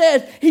that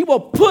says he will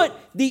put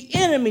the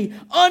enemy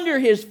under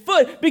his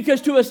foot,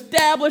 because to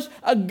establish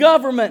a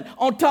government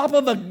on top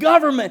of a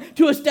government,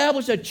 to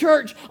establish a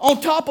church on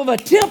top of a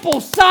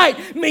temple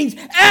site, means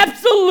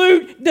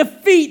absolute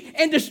defeat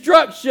and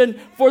destruction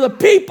for the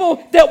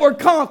people that were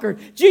conquered.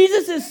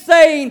 Jesus is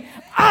saying,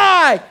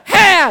 I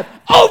have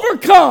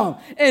overcome,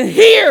 and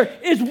here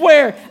is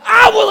where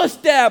I will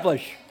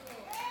establish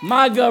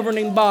my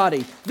governing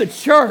body, the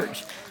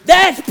church.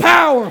 That's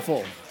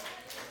powerful.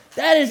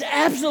 That is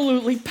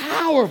absolutely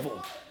powerful.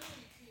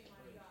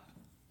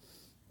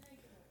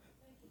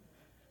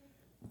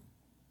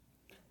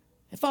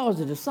 If I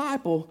was a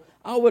disciple,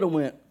 I would have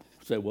went,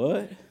 say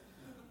what?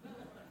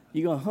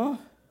 You go, huh?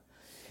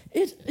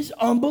 It's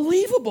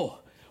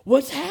unbelievable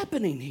what's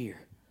happening here.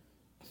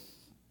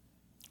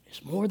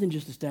 It's more than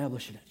just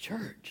establishing a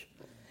church.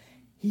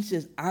 He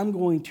says, I'm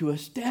going to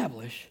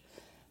establish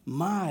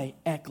my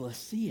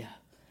ecclesia,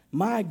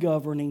 my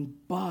governing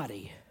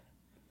body.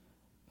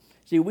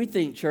 See, we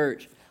think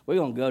church, we're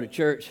going to go to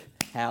church,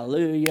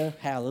 hallelujah,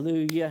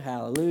 hallelujah,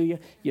 hallelujah,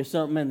 give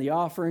something in the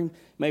offering,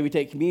 maybe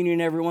take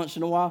communion every once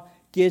in a while.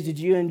 Kids, did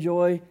you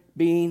enjoy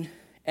being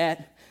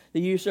at the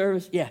youth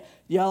service? Yeah.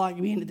 Y'all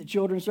like being at the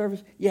children's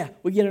service? Yeah.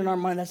 We get in our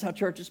mind that's how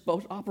church is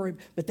supposed to operate,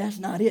 but that's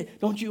not it.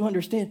 Don't you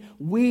understand?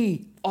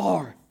 We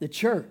are the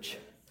church.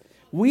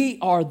 We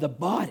are the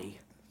body.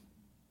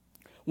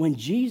 When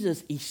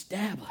Jesus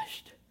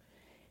established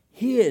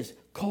his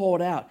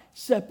called out,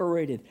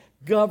 separated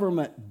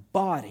government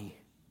body,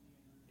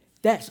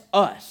 that's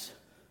us.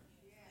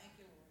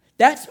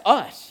 That's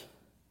us.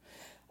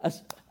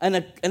 An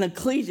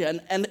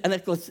ecclesia, an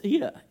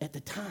ecclesia at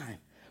the time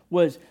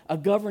was a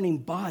governing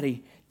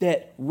body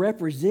that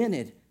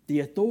represented the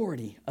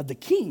authority of the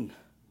king,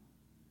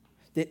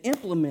 that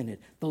implemented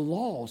the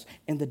laws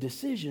and the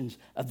decisions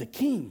of the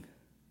king,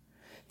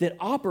 that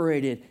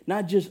operated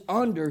not just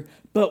under,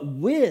 but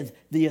with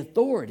the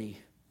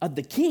authority of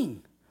the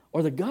king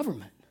or the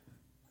government.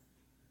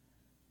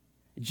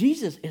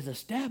 Jesus is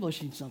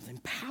establishing something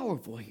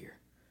powerful here.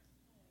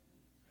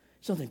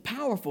 Something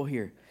powerful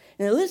here.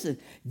 Now listen,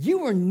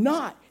 you are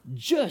not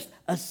just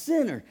a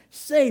sinner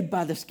saved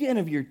by the skin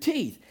of your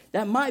teeth.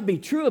 That might be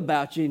true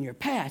about you in your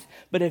past,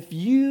 but if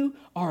you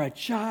are a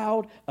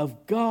child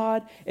of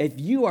God, if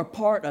you are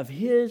part of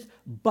his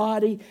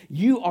body,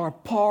 you are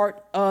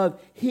part of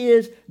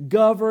his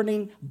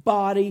governing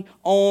body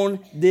on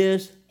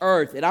this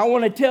earth. And I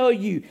want to tell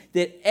you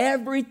that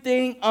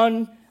everything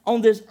on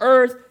this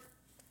earth,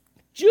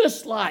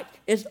 just like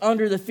it's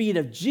under the feet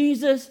of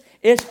Jesus,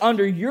 it's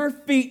under your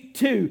feet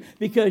too,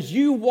 because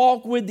you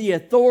walk with the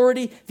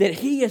authority that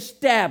he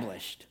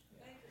established.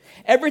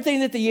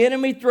 Everything that the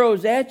enemy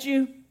throws at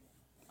you,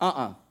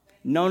 no.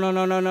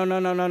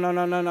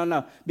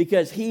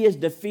 Because he is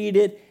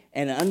defeated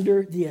and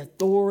under the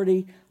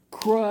authority,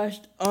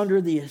 crushed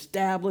under the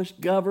established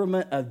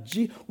government of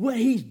Jesus. What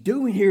he's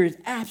doing here is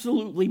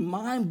absolutely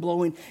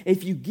mind-blowing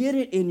if you get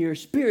it in your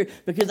spirit,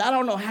 because I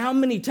don't know how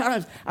many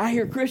times I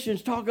hear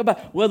Christians talk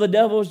about, well, the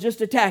devil's just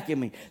attacking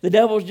me. The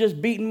devil's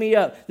just beating me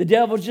up. The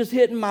devil's just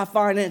hitting my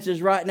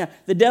finances right now.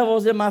 The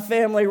devil's in my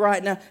family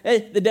right now.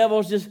 The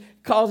devil's just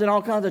causing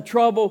all kinds of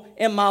trouble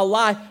in my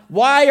life.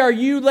 Why are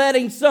you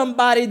letting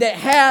somebody that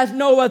has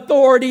no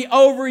authority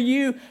over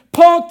you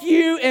punk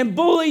you and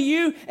bully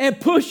you and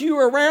push you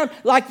around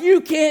like you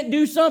can't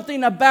do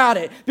something about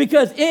it?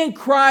 Because in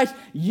Christ,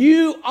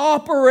 you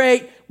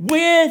operate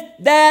with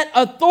that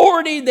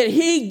authority that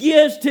he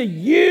gives to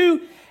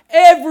you.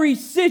 Every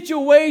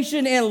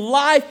situation in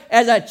life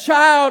as a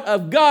child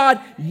of God,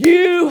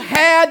 you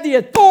have the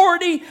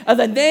authority of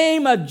the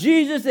name of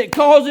Jesus that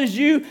causes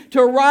you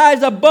to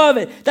rise above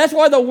it. That's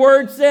why the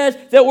word says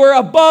that we're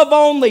above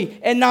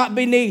only and not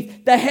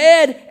beneath, the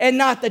head and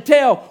not the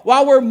tail,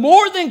 while we're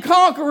more than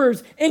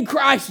conquerors in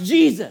Christ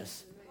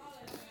Jesus.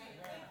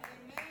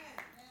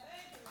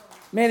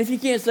 Man, if you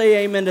can't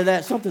say amen to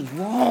that, something's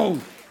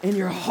wrong in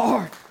your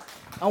heart.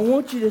 I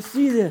want you to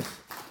see this.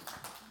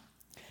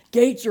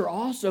 Gates are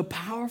also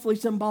powerfully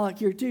symbolic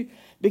here too,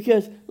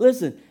 because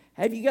listen,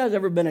 have you guys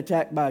ever been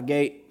attacked by a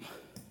gate?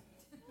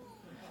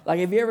 Like,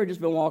 have you ever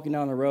just been walking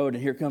down the road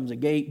and here comes a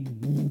gate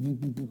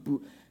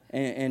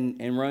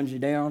and runs you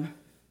down?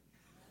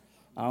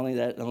 I don't think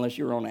that, unless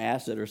you were on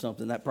acid or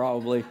something, that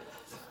probably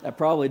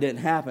didn't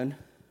happen.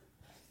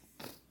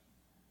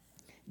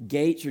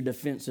 Gates are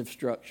defensive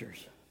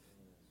structures.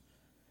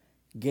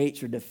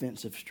 Gates are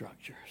defensive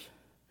structures.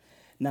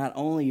 Not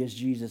only is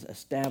Jesus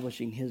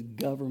establishing his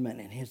government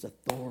and his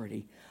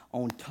authority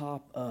on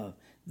top of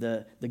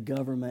the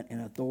government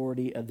and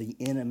authority of the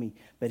enemy,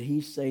 but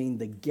he's saying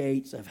the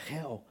gates of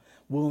hell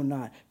will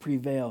not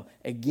prevail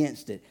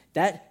against it.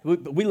 That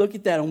we look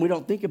at that and we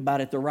don't think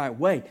about it the right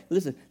way.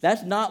 Listen,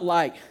 that's not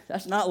like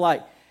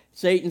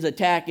Satan's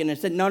attacking and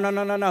said,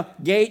 no.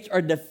 Gates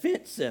are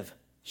defensive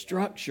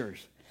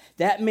structures.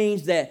 That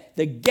means that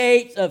the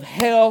gates of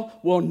hell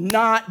will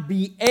not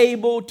be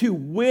able to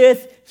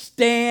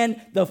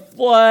withstand the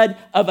flood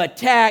of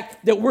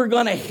attack that we're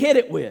going to hit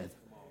it with.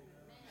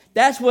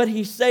 That's what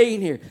he's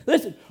saying here.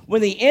 Listen,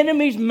 when the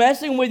enemy's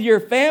messing with your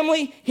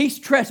family, he's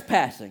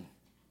trespassing.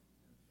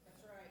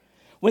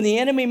 When the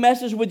enemy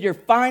messes with your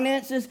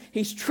finances,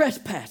 he's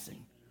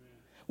trespassing.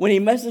 When he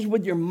messes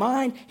with your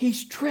mind,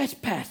 he's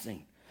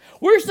trespassing.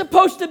 We're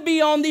supposed to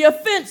be on the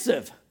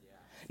offensive,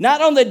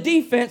 not on the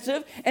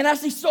defensive. And I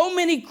see so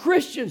many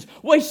Christians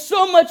waste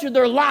so much of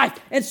their life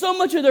and so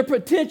much of their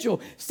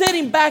potential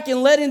sitting back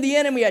and letting the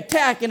enemy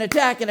attack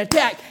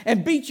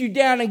and beat you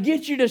down and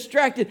get you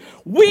distracted.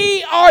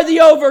 We are the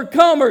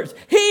overcomers.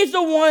 He's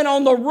the one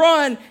on the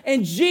run.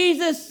 And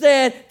Jesus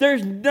said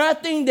there's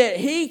nothing that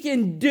he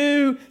can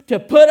do to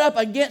put up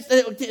against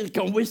it,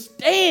 can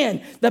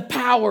withstand the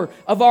power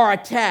of our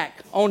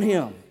attack on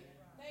him.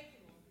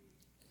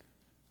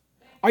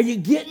 Are you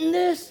getting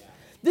this?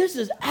 This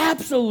is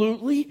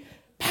absolutely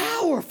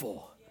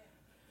powerful.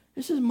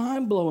 This is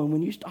mind-blowing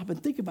when you stop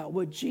and think about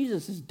what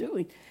Jesus is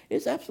doing.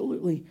 It's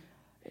absolutely,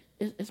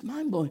 it's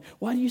mind-blowing.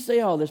 Why do you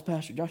say all this,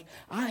 Pastor Josh?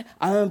 I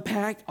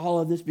unpacked all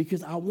of this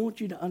because I want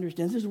you to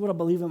understand, this is what I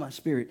believe in my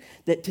spirit,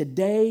 that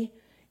today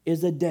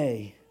is a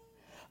day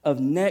of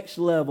next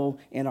level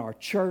in our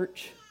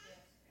church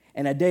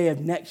and a day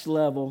of next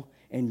level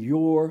in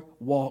your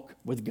walk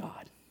with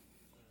God.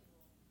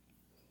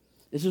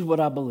 This is what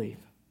I believe.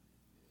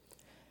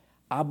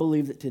 I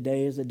believe that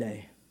today is a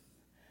day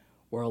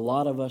where a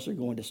lot of us are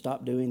going to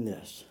stop doing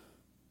this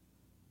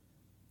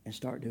and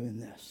start doing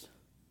this.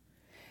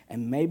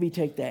 And maybe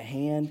take that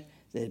hand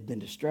that has been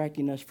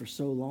distracting us for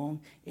so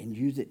long and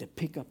use it to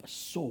pick up a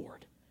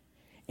sword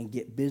and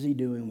get busy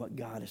doing what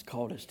God has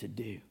called us to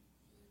do.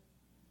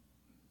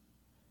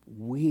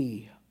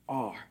 We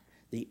are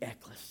the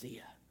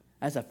ecclesia.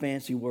 That's a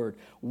fancy word.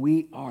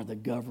 We are the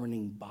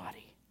governing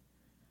body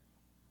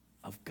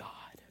of God,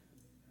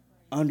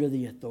 under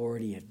the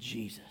authority of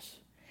Jesus.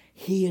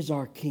 He is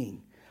our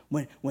king.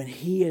 When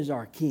he is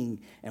our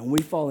king and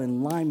we fall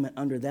in alignment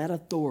under that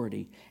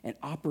authority and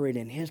operate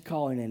in his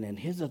calling and in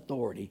his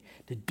authority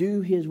to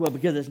do his will,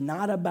 because it's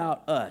not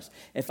about us.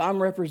 If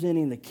I'm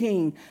representing the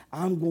king,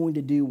 I'm going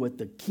to do what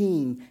the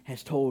king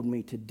has told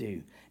me to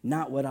do,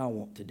 not what I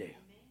want to do,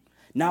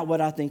 not what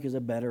I think is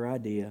a better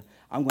idea.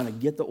 I'm going to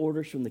get the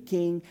orders from the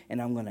king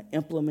and I'm going to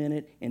implement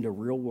it into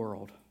real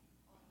world.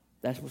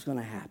 That's what's going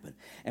to happen.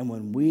 And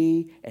when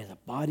we, as a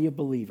body of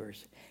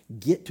believers,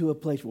 get to a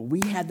place where we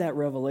have that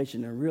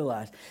revelation and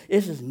realize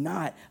this is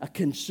not a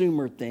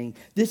consumer thing.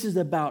 This is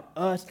about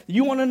us.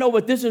 You want to know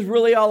what this is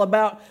really all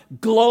about?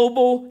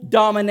 Global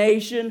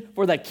domination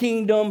for the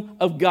kingdom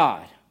of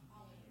God.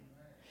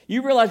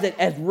 You realize that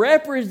as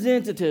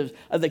representatives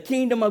of the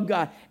kingdom of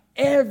God,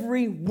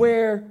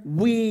 everywhere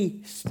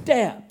we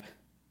step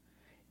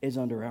is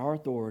under our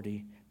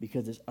authority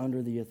because it's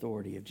under the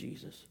authority of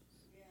Jesus.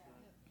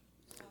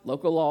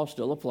 Local laws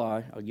still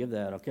apply. I'll give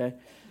that, okay?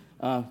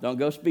 Don't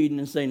go speeding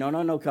and say,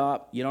 no,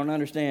 cop. You don't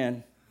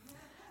understand.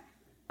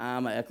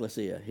 I'm an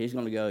ecclesia. He's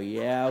going to go,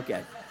 yeah,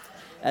 okay.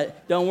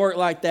 Don't work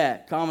like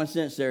that. Common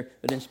sense there.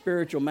 But in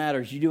spiritual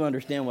matters, you do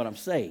understand what I'm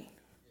saying.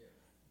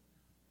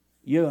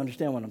 You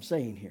understand what I'm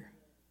saying here.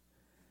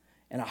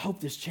 And I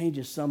hope this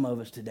changes some of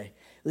us today.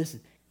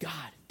 Listen,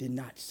 God did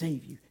not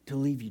save you to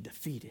leave you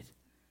defeated.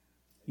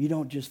 You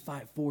don't just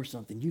fight for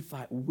something. You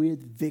fight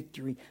with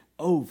victory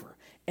over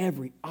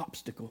every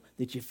obstacle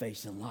that you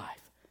face in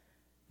life.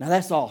 Now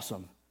that's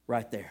awesome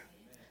right there.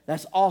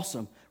 That's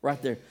awesome right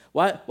there.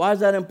 Why is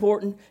that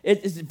important?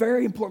 It's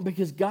very important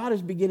because God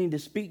is beginning to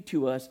speak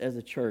to us as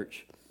a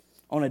church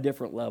on a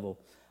different level.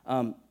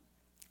 I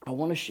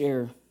want to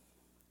share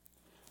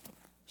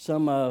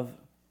some of,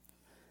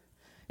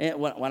 and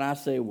when I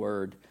say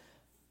word,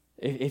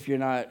 if you're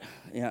not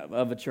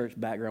of a church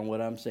background,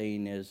 what I'm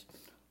saying is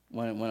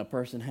when a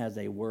person has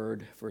a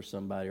word for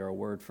somebody or a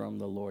word from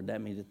the Lord,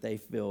 that means that they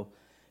feel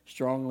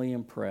strongly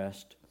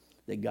impressed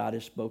that God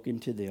has spoken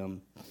to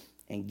them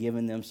and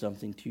given them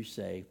something to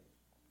say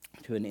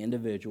to an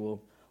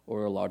individual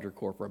or a larger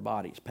corporate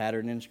body. It's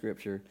patterned in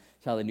Scripture.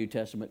 It's how the New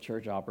Testament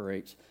church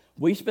operates.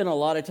 We spent a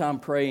lot of time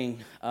praying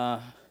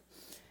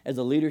as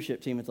a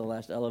leadership team at the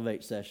last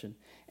Elevate session.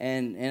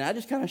 And I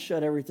just kind of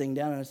shut everything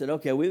down and I said,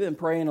 okay, we've been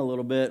praying a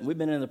little bit. We've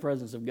been in the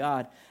presence of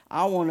God.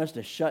 I want us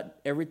to shut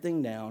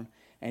everything down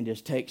and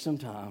just take some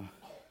time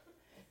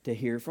to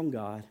hear from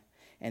God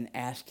and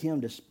ask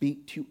Him to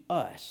speak to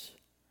us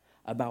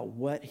about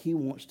what He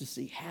wants to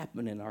see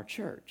happen in our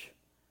church.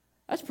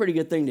 That's a pretty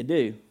good thing to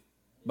do,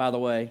 by the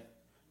way,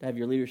 to have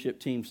your leadership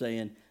team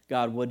saying,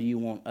 God, what do you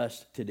want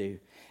us to do?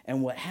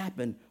 And what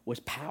happened was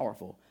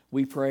powerful.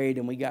 We prayed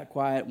and we got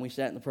quiet and we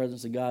sat in the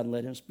presence of God and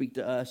let Him speak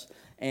to us.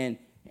 And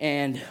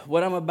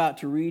what I'm about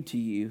to read to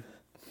you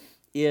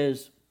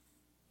is,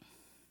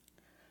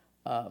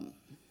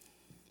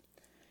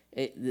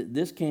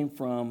 this came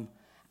from,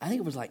 I think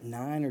it was like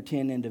 9 or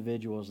 10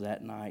 individuals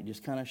that night,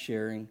 just kind of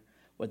sharing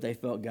what they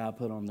felt God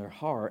put on their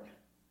heart.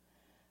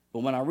 But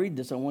when I read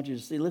this, I want you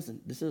to see,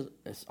 listen,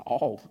 it's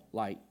all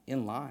like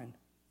in line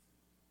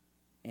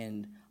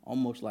and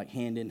almost like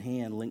hand in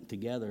hand, linked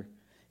together.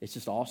 It's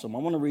just awesome. I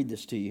want to read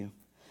this to you.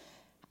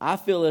 I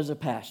feel as a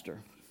pastor,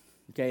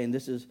 okay, and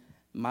this is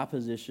my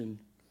position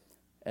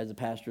as a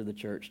pastor of the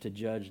church to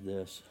judge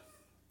this.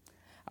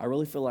 I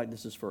really feel like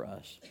this is for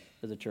us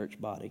as a church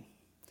body.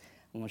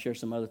 I want to share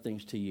some other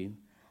things to you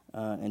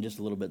in just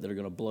a little bit that are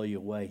going to blow you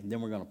away.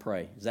 Then we're going to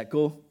pray. Is that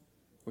cool?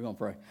 We're going to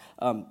pray.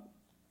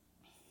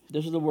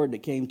 This is the word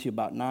that came to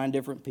about 9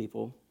 different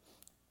people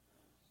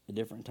at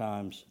different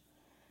times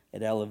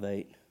at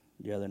Elevate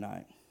the other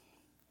night.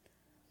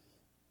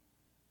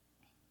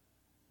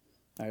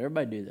 All right,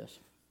 everybody do this.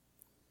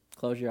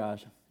 Close your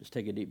eyes. Just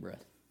take a deep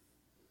breath.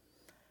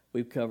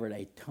 We've covered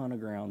a ton of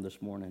ground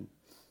this morning.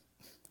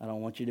 I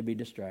don't want you to be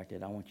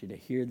distracted. I want you to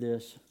hear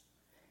this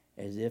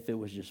as if it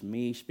was just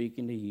me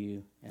speaking to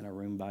you in a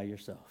room by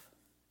yourself.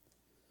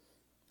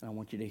 And I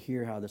want you to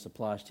hear how this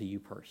applies to you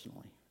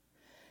personally.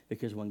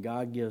 Because when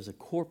God gives a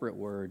corporate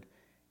word,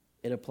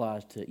 it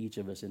applies to each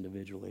of us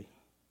individually.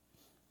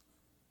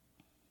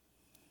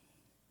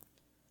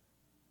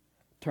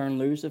 Turn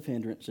loose of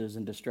hindrances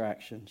and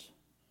distractions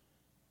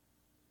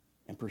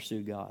and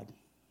pursue God.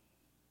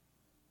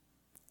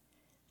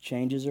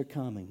 Changes are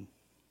coming.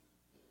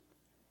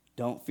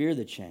 Don't fear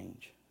the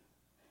change.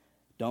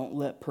 Don't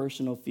let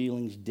personal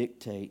feelings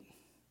dictate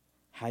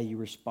how you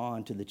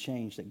respond to the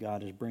change that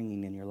God is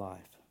bringing in your life.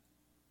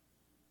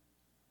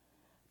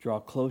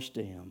 Draw close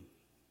to Him.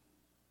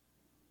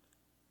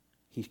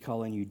 He's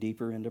calling you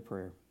deeper into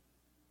prayer.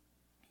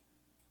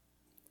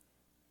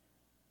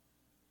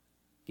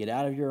 Get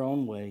out of your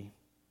own way.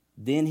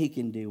 Then He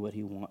can do what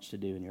He wants to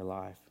do in your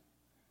life.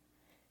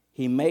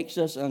 He makes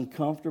us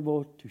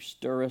uncomfortable to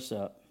stir us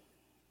up.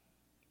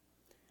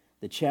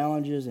 The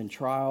challenges and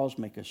trials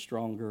make us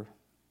stronger.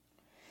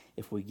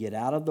 If we get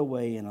out of the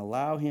way and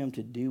allow Him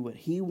to do what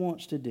He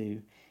wants to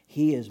do,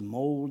 He is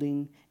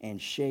molding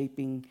and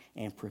shaping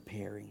and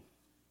preparing.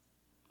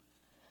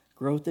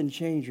 Growth and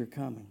change are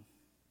coming.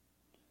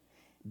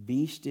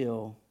 Be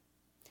still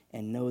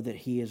and know that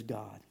He is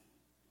God.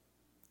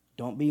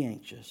 Don't be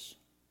anxious.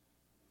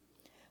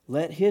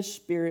 Let His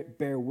Spirit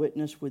bear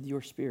witness with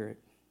your spirit,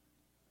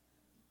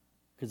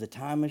 because the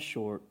time is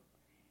short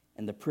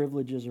and the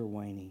privileges are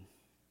waning.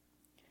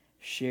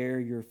 Share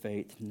your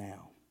faith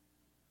now.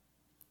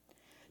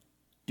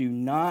 Do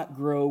not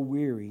grow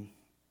weary.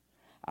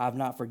 I have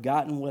not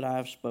forgotten what I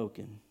have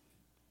spoken.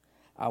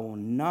 I will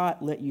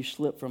not let you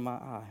slip from my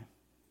eye.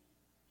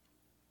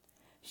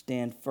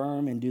 Stand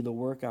firm and do the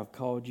work I've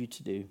called you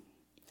to do.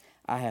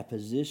 I have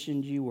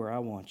positioned you where I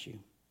want you.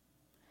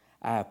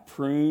 I have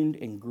pruned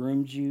and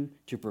groomed you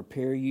to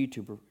prepare you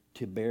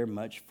to bear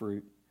much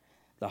fruit.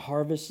 The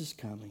harvest is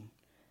coming.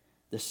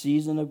 The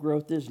season of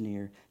growth is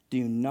near.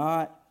 Do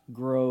not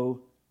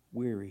grow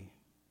weary.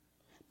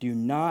 Do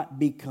not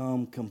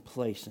become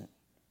complacent.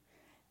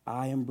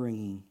 I am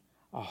bringing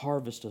a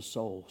harvest of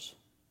souls.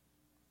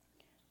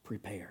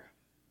 Prepare.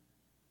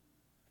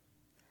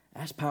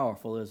 That's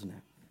powerful, isn't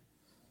it?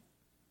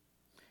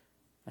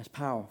 That's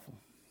powerful.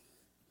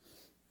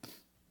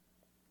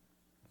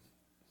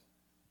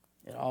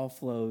 It all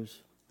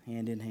flows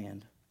hand in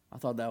hand. I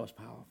thought that was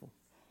powerful.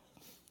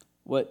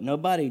 What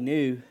nobody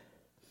knew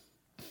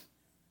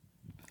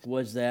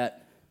was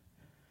that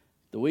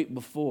the week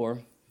before,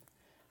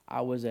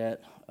 I was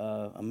at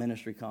a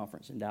ministry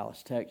conference in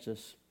Dallas,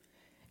 Texas,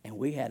 and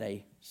we had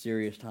a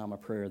serious time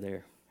of prayer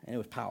there, and it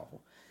was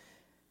powerful.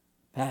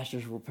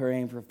 Pastors were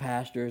praying for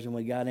pastors, and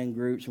we got in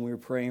groups, and we were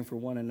praying for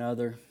one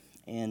another,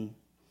 and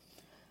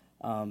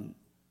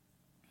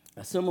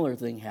a similar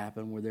thing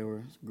happened where there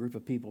was a group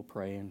of people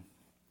praying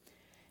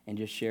and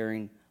just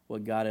sharing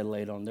what God had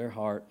laid on their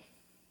heart.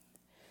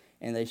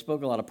 And they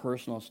spoke a lot of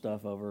personal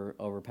stuff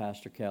over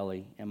Pastor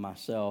Kelly and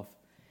myself,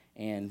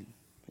 and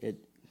it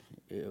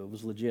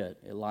was legit.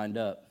 It lined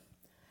up.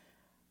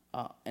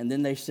 And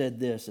then they said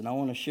this, and I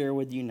want to share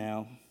with you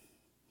now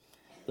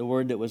the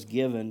word that was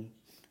given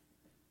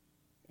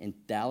in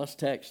Dallas,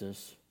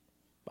 Texas,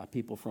 by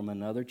people from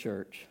another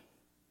church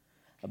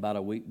about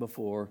a week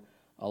before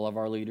all of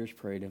our leaders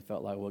prayed and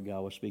felt like what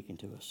God was speaking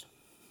to us.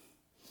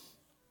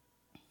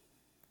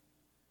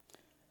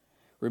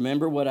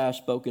 Remember what I have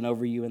spoken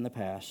over you in the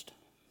past.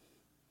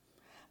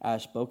 I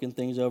have spoken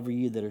things over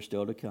you that are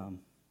still to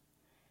come,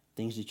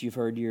 things that you've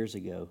heard years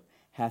ago.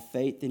 Have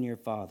faith in your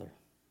Father.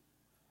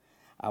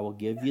 I will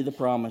give you the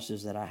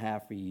promises that I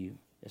have for you.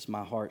 It's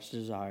my heart's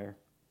desire.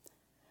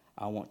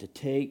 I want to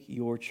take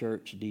your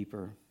church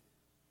deeper.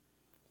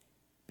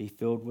 Be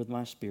filled with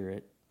my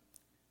Spirit.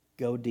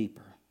 Go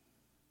deeper.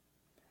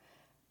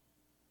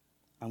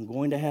 I'm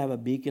going to have a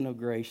beacon of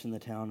grace in the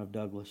town of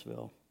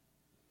Douglasville.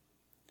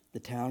 The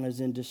town is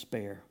in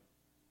despair,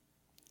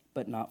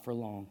 but not for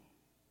long.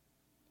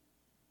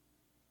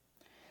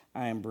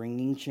 I am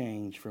bringing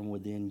change from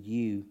within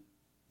you,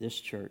 this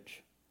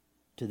church,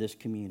 to this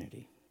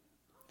community,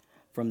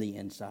 from the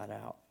inside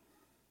out.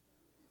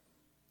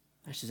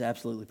 That's just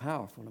absolutely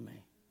powerful to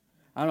me.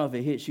 I don't know if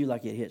it hits you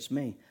like it hits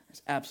me.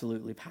 It's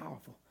absolutely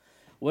powerful.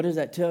 What does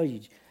that tell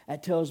you?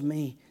 That tells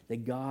me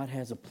that God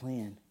has a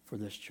plan for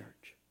this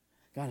church.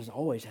 God has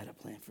always had a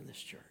plan for this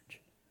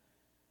church.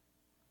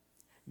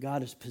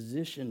 God has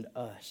positioned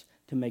us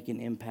to make an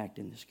impact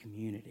in this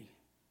community.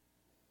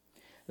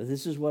 But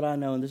this is what I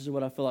know, and this is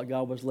what I feel like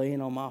God was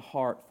laying on my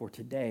heart for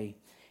today,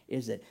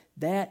 is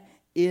that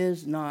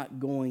is not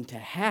going to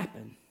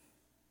happen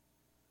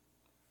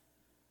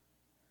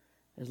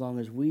as long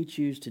as we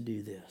choose to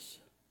do this.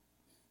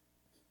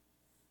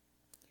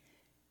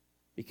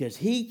 Because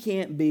he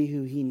can't be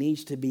who he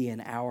needs to be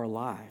in our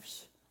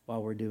lives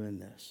while we're doing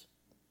this.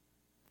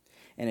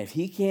 And if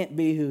he can't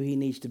be who he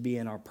needs to be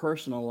in our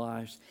personal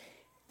lives,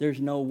 there's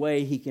no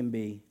way he can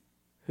be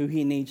who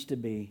he needs to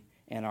be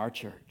in our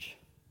church.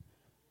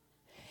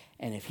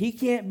 And if he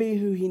can't be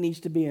who he needs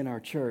to be in our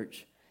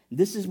church,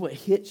 this is what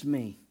hits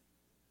me.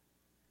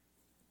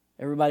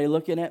 Everybody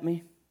looking at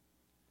me?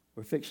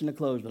 We're fixing to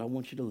close, but I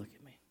want you to look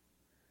at me.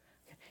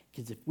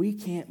 Because if we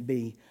can't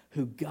be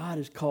who God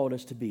has called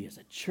us to be as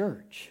a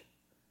church,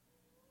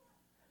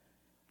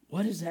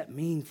 what does that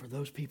mean for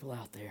those people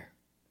out there?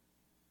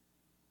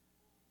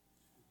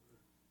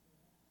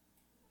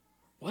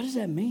 What does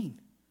that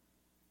mean?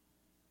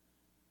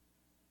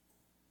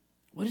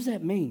 What does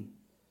that mean?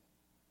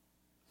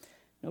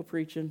 No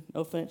preaching,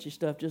 no fancy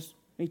stuff, just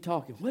me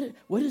talking.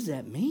 What does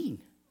that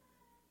mean?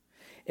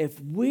 If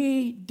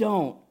we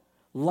don't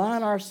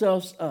line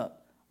ourselves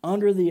up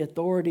under the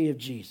authority of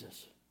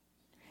Jesus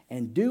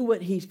and do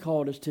what he's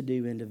called us to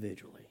do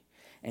individually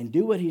and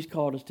do what he's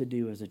called us to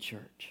do as a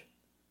church,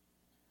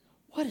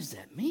 what does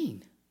that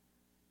mean?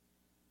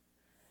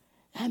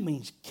 That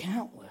means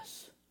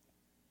countless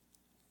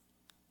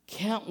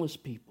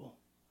people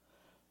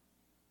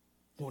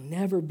will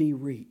never be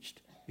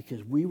reached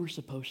because we were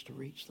supposed to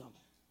reach them.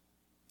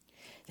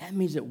 That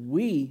means that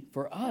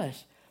for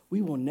us,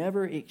 we will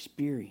never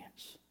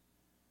experience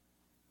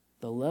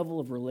the level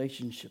of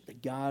relationship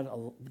that God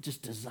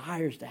just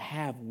desires to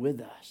have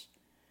with us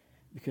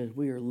because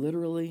we are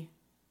literally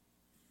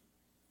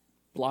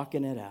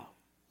blocking it out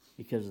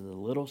because of the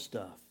little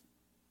stuff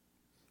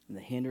and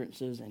the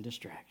hindrances and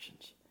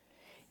distractions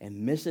and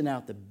missing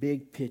out the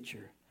big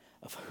picture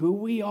of who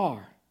we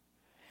are,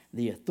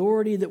 the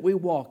authority that we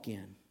walk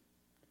in,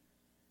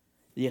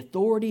 the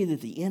authority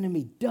that the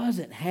enemy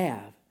doesn't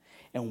have,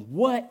 and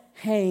what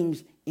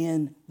hangs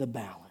in the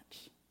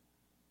balance.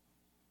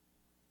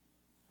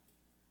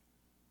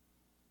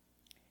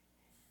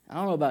 I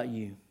don't know about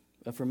you,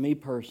 but for me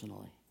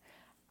personally,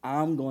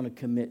 I'm going to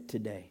commit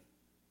today.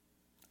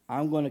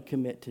 I'm going to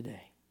commit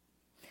today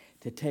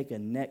to take a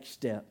next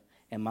step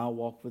in my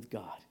walk with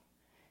God.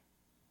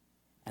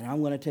 And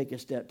I'm going to take a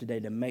step today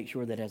to make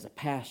sure that as a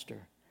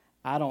pastor,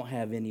 I don't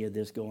have any of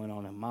this going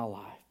on in my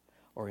life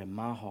or in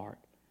my heart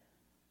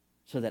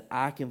so that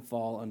I can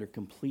fall under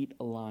complete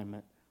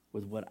alignment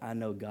with what I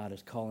know God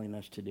is calling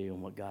us to do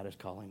and what God is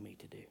calling me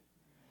to do.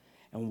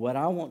 And what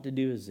I want to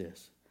do is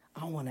this.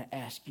 I want to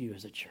ask you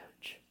as a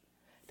church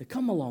to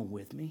come along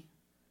with me.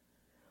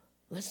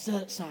 Let's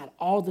set aside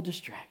all the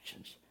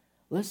distractions.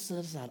 Let's set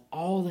aside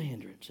all the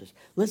hindrances.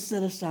 Let's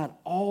set aside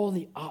all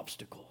the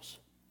obstacles.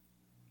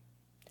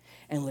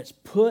 And let's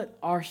put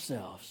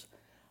ourselves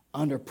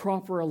under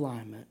proper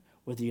alignment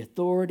with the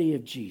authority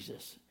of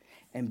Jesus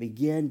and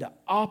begin to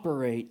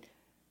operate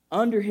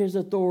under his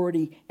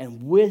authority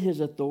and with his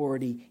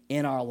authority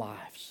in our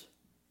lives.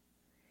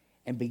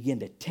 And begin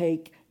to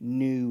take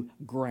new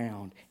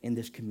ground in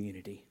this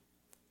community.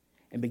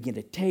 And begin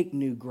to take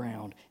new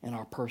ground in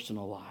our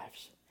personal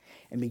lives.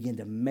 And begin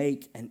to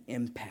make an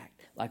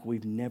impact like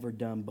we've never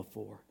done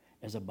before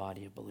as a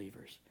body of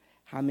believers.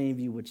 How many of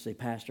you would say,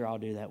 Pastor, I'll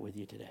do that with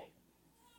you today?